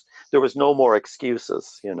 Like Yes. there was no more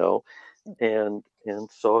excuses, and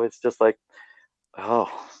so it's just like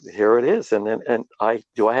oh, here it is. And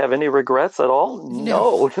do I have any regrets at all?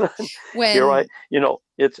 No. No. Here When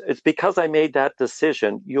it's because I made that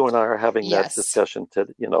decision. You and I are having that yes, discussion at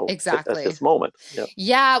exactly. this moment. Yeah.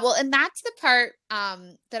 Yeah, well, and that's the part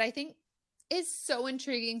that I think is so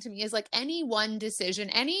intriguing to me is like any one decision,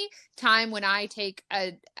 any time when I take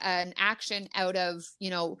an action out of,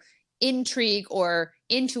 intrigue or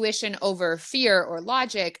intuition over fear or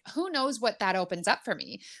logic, who knows what that opens up for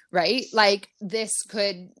me, right? Like this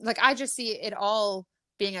could like I just see it all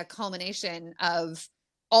being a culmination of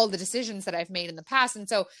all the decisions that I've made in the past. And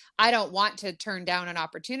so I don't want to turn down an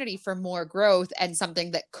opportunity for more growth and something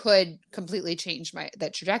that could completely change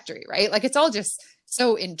that trajectory, right? Like it's all just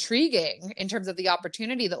so intriguing in terms of the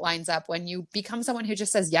opportunity that lines up when you become someone who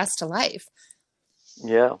just says yes to life.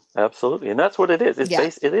 Yeah, absolutely. And that's what it is. Yeah.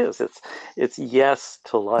 It is. It's yes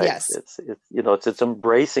to life. Yes. It's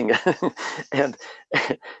embracing and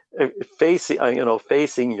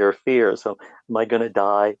facing your fears. So am I going to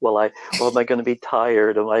die? Am I going to be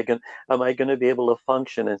tired? Am I going to be able to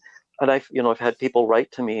function? And I've had people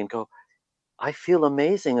write to me and go, I feel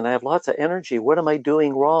amazing and I have lots of energy. What am I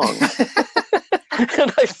doing wrong?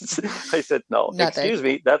 And I said, no, Nothing. excuse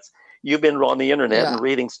me, you've been on the internet Yeah. and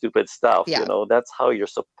reading stupid stuff. Yeah. That's how you're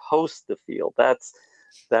supposed to feel. That's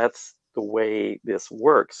the way this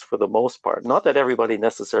works for the most part. Not that everybody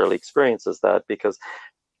necessarily experiences that, because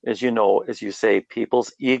as you say,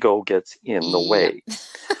 people's ego gets in the Yeah. way.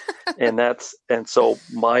 And so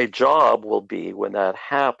my job will be, when that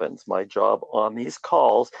happens, my job on these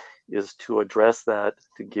calls is to address that,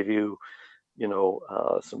 to give you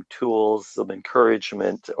some tools, some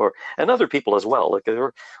encouragement, and other people as well. Like there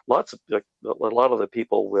are lots of, like, a lot of the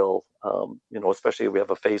people will, especially we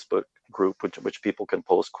have a Facebook group which people can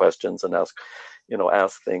post questions and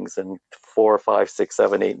ask things, and 4, 5, 6,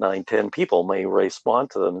 7, 8, 9, 10 people may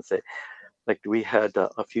respond to them and say, like we had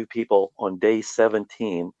a few people on day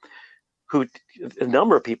 17 who, a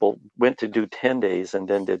number of people went to do 10 days and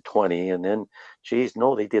then did 20, and then, geez,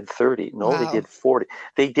 no, they did 30, no, they Wow. did 40,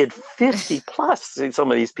 they did 50 plus, some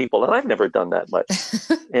of these people, and I've never done that much.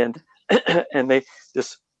 And and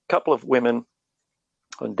this couple of women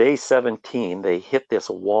on day 17, they hit this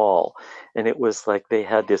wall, and it was like they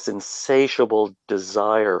had this insatiable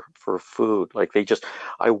desire for food. Like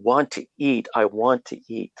I want to eat, I want to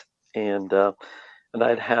eat. And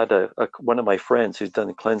I'd had one of my friends who's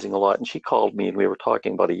done cleansing a lot, and she called me, and we were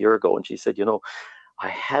talking about a year ago, and she said,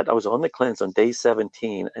 I was on the cleanse on day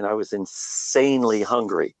 17, and I was insanely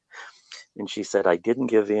hungry. And she said, I didn't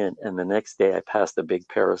give in, and the next day I passed a big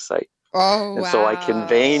parasite. Oh, And so I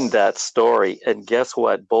conveyed wow. that story, and guess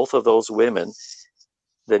what? Both of those women,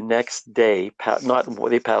 the next day,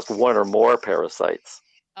 they passed one or more parasites.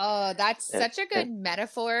 Oh, that's And, such a good and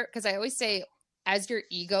metaphor because I always say, as your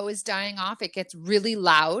ego is dying off, it gets really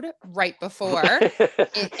loud right before it.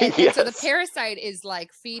 And so the yes, parasite is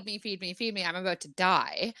like, feed me, feed me, feed me. I'm about to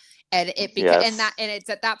die. And yes, and it's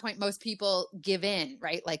at that point most people give in,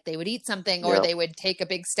 right? Like they would eat something or yeah. they would take a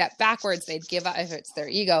big step backwards. They'd give up if it's their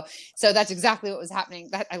ego. So that's exactly what was happening.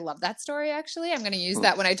 That I love that story actually. I'm going to use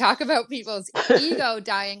that when I talk about people's ego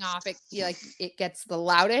dying off. It gets the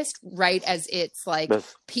loudest right as it's like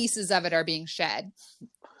But pieces of it are being shed.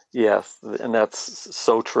 yes, and that's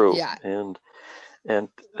so true. Yeah. And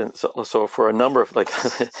so for a number of, like,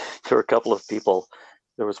 there were a couple of people.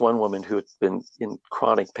 There was one woman who had been in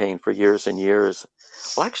chronic pain for years and years.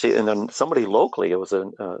 Well, actually, and then somebody locally, it was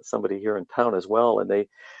somebody here in town as well, and they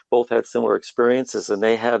both had similar experiences, and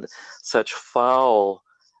they had such foul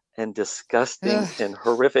and disgusting Ugh. and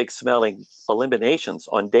horrific smelling eliminations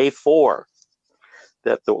on day 4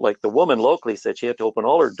 that the woman locally said she had to open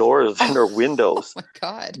all her doors and her Oh windows, my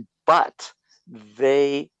God. but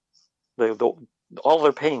they the all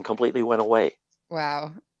their pain completely went away.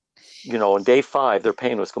 Wow. On day 5, their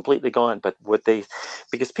pain was completely gone. But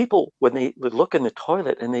because people, when they would look in the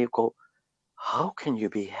toilet and they go, how can you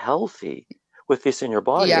be healthy with this in your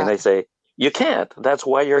body? And Yeah. I say, you can't. That's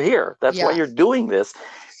why you're here. That's why Yeah. you're doing this.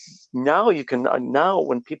 Now you can, now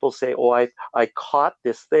when people say, oh, I caught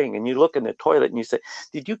this thing, and you look in the toilet and you say,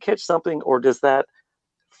 did you catch something, or does that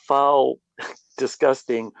foul,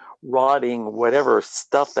 disgusting, rotting, whatever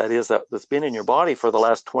stuff that is that's been in your body for the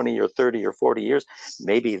last 20 or 30 or 40 years,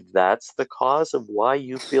 maybe that's the cause of why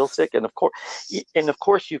you feel sick. And of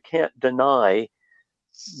course you can't deny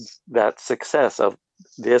that success of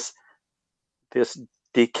this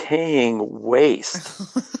decaying waste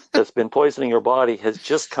that's been poisoning your body has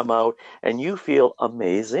just come out and you feel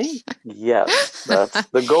amazing. Yes, that's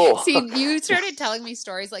the goal. See, you started telling me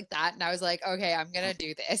stories like that, and I was like, okay, I'm gonna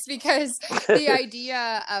do this, because the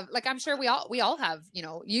idea of, like, I'm sure we all have,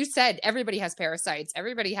 you said everybody has parasites,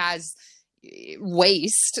 everybody has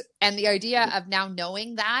waste, and the idea of now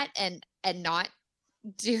knowing that and not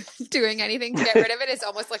doing anything to get rid of it is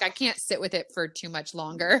almost like I can't sit with it for too much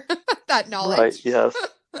longer. That knowledge. Right, yes.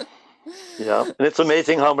 Yeah, and it's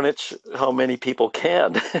amazing how many people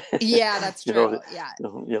can. Yeah, that's true. Yeah.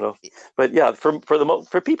 But yeah, for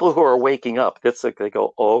people who are waking up, it's like they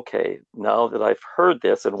go, okay, now that I've heard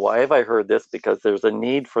this, and why have I heard this? Because there's a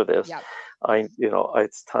need for this. Yep.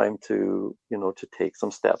 It's time to take some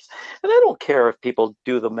steps. And I don't care if people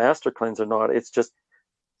do the master cleanse or not. It's just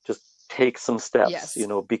take some steps. Yes.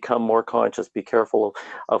 Become more conscious. Be careful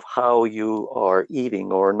of how you are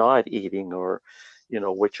eating or not eating, or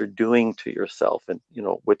what you're doing to yourself, and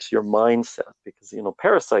what's your mindset, because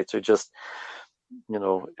parasites are just,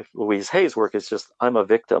 if Louise Hay's work is just, I'm a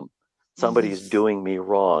victim, somebody's doing me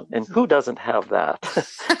wrong, and who doesn't have that?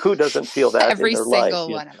 Who doesn't feel that every in their life?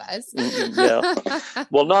 single one of us. Yeah.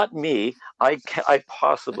 Well, not me. I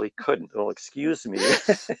possibly couldn't. Well, excuse me.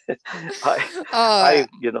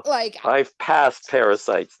 I've passed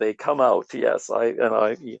parasites. They come out. Yes.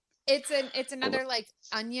 It's another like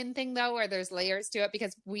onion thing, though, where there's layers to it,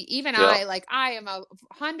 because I am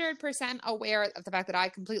 100% aware of the fact that I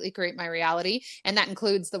completely create my reality, and that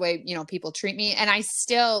includes the way people treat me, and I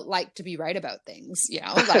still like to be right about things.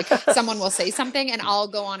 Like someone will say something and I'll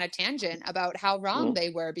go on a tangent about how wrong they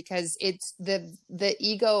were, because it's the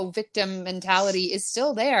ego victim mentality is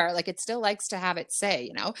still there. Like, it still likes to have its say.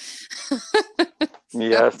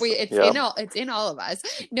 Yes, it's in all of us.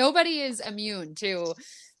 Nobody is immune to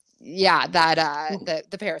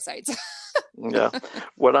the parasites. Yeah.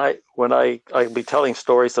 When I'll be telling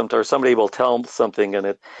stories sometimes, somebody will tell something and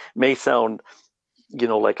it may sound,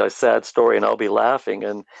 like a sad story, and I'll be laughing,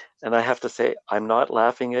 and I have to say, I'm not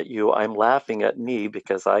laughing at you. I'm laughing at me,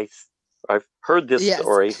 because I've heard this Yes.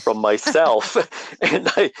 story from myself, and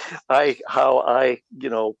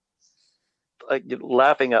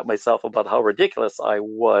laughing at myself about how ridiculous I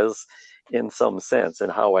was in some sense, and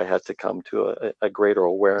how I had to come to a greater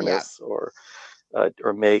awareness, or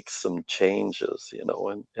make some changes, and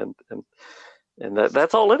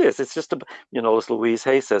that's all it is. It's just as Louise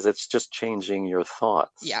Hay says, it's just changing your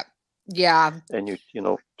thoughts. Yeah. And you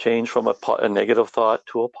change from a negative thought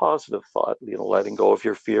to a positive thought, letting go of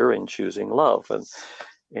your fear and choosing love,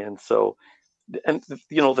 and so. And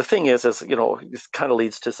the thing is, this kind of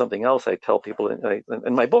leads to something else I tell people in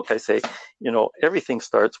my book. I say, everything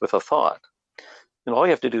starts with a thought. All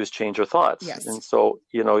you have to do is change your thoughts. Yes. And so,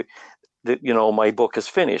 my book is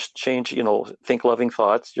finished. Change, think loving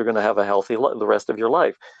thoughts. You're going to have a healthy the rest of your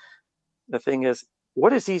life. The thing is,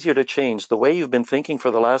 what is easier to change? The way you've been thinking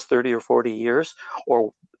for the last 30 or 40 years,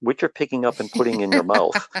 or what you're picking up and putting in your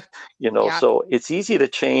mouth? So it's easy to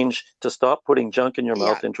change, to stop putting junk in your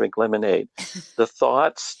mouth and drink lemonade. The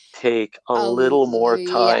thoughts take a little more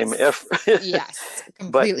time. Yes,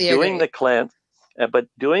 completely But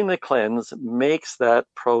doing the cleanse makes that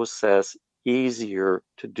process easier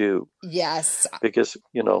to do. Yes. Because,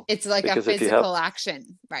 it's like a physical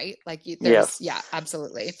action, right? Like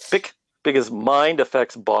absolutely. Because mind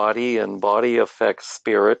affects body, and body affects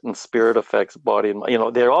spirit, and spirit affects body, and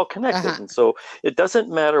they're all connected. And so it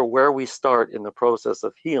doesn't matter where we start in the process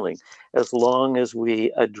of healing, as long as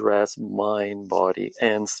we address mind, body,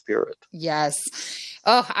 and spirit. Yes.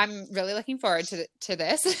 Oh, I'm really looking forward to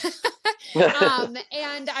this.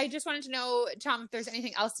 And I just wanted to know, Tom, if there's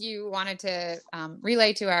anything else you wanted to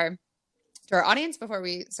relay to our audience before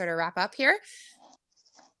we sort of wrap up here.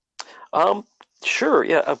 Sure.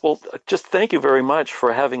 Yeah. Well, just thank you very much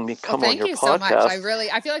for having me come on your podcast. Thank you so much.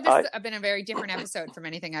 I feel like this has been a very different episode from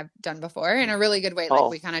anything I've done before, in a really good way. Like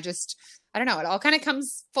we kind of just, I don't know, it all kind of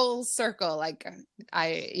comes full circle. Like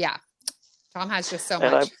Tom has just so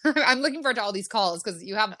much. I'm looking forward to all these calls, because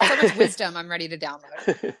you have so much wisdom. I'm ready to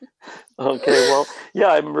download. Okay. Well, yeah,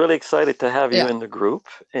 I'm really excited to have you in the group,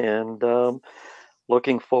 and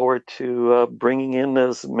looking forward to bringing in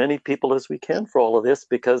as many people as we can for all of this,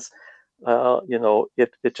 because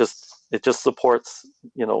it just supports,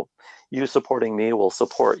 you supporting me will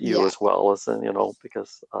support you as well, as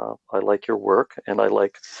because I like your work, and I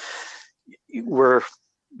like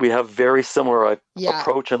we have very similar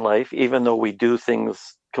approach in life, even though we do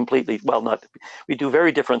things completely, we do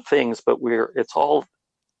very different things, but it's all,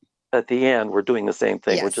 at the end, we're doing the same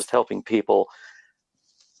thing. We're just helping people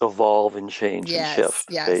evolve and change and shift,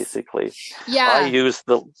 basically. Yeah. I use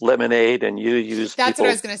the lemonade and you use That's what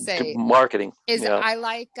I was going to say. Marketing. I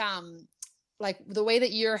like the way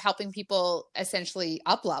that you're helping people essentially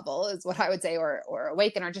up level is what I would say, or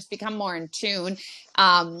awaken, or just become more in tune,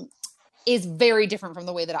 is very different from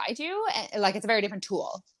the way that I do. Like, it's a very different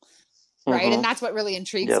tool. Right. Mm-hmm. And that's what really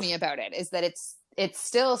intrigues me about it, is that it's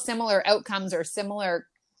still similar outcomes or similar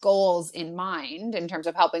goals in mind in terms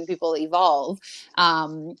of helping people evolve,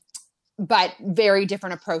 but very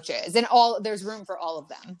different approaches, and there's room for all of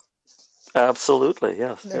them. Absolutely.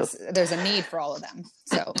 Yes. There's a need for all of them.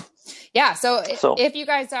 So, yeah. So if you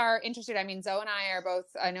guys are interested, I mean, Zoe and I are both,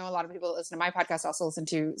 I know a lot of people that listen to my podcast also listen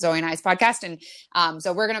to Zoe and I's podcast. And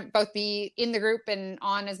so we're going to both be in the group and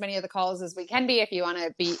on as many of the calls as we can be. If you want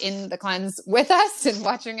to be in the cleanse with us and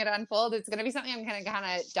watching it unfold, it's going to be something I'm going to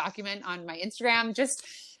kind of document on my Instagram, just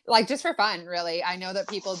for fun, really. I know that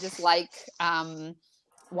people just like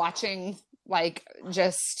watching, like,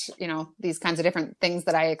 just, these kinds of different things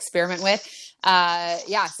that I experiment with.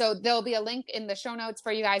 So there'll be a link in the show notes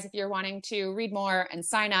for you guys if you're wanting to read more and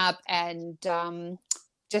sign up. And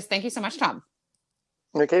just thank you so much, Tom.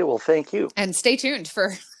 Okay, well, thank you. And stay tuned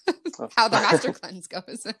for how the master cleanse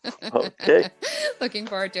goes. Okay. Looking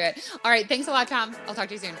forward to it. All right. Thanks a lot, Tom. I'll talk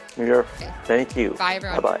to you soon. Thank you. Bye,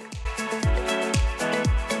 everyone. Bye-bye.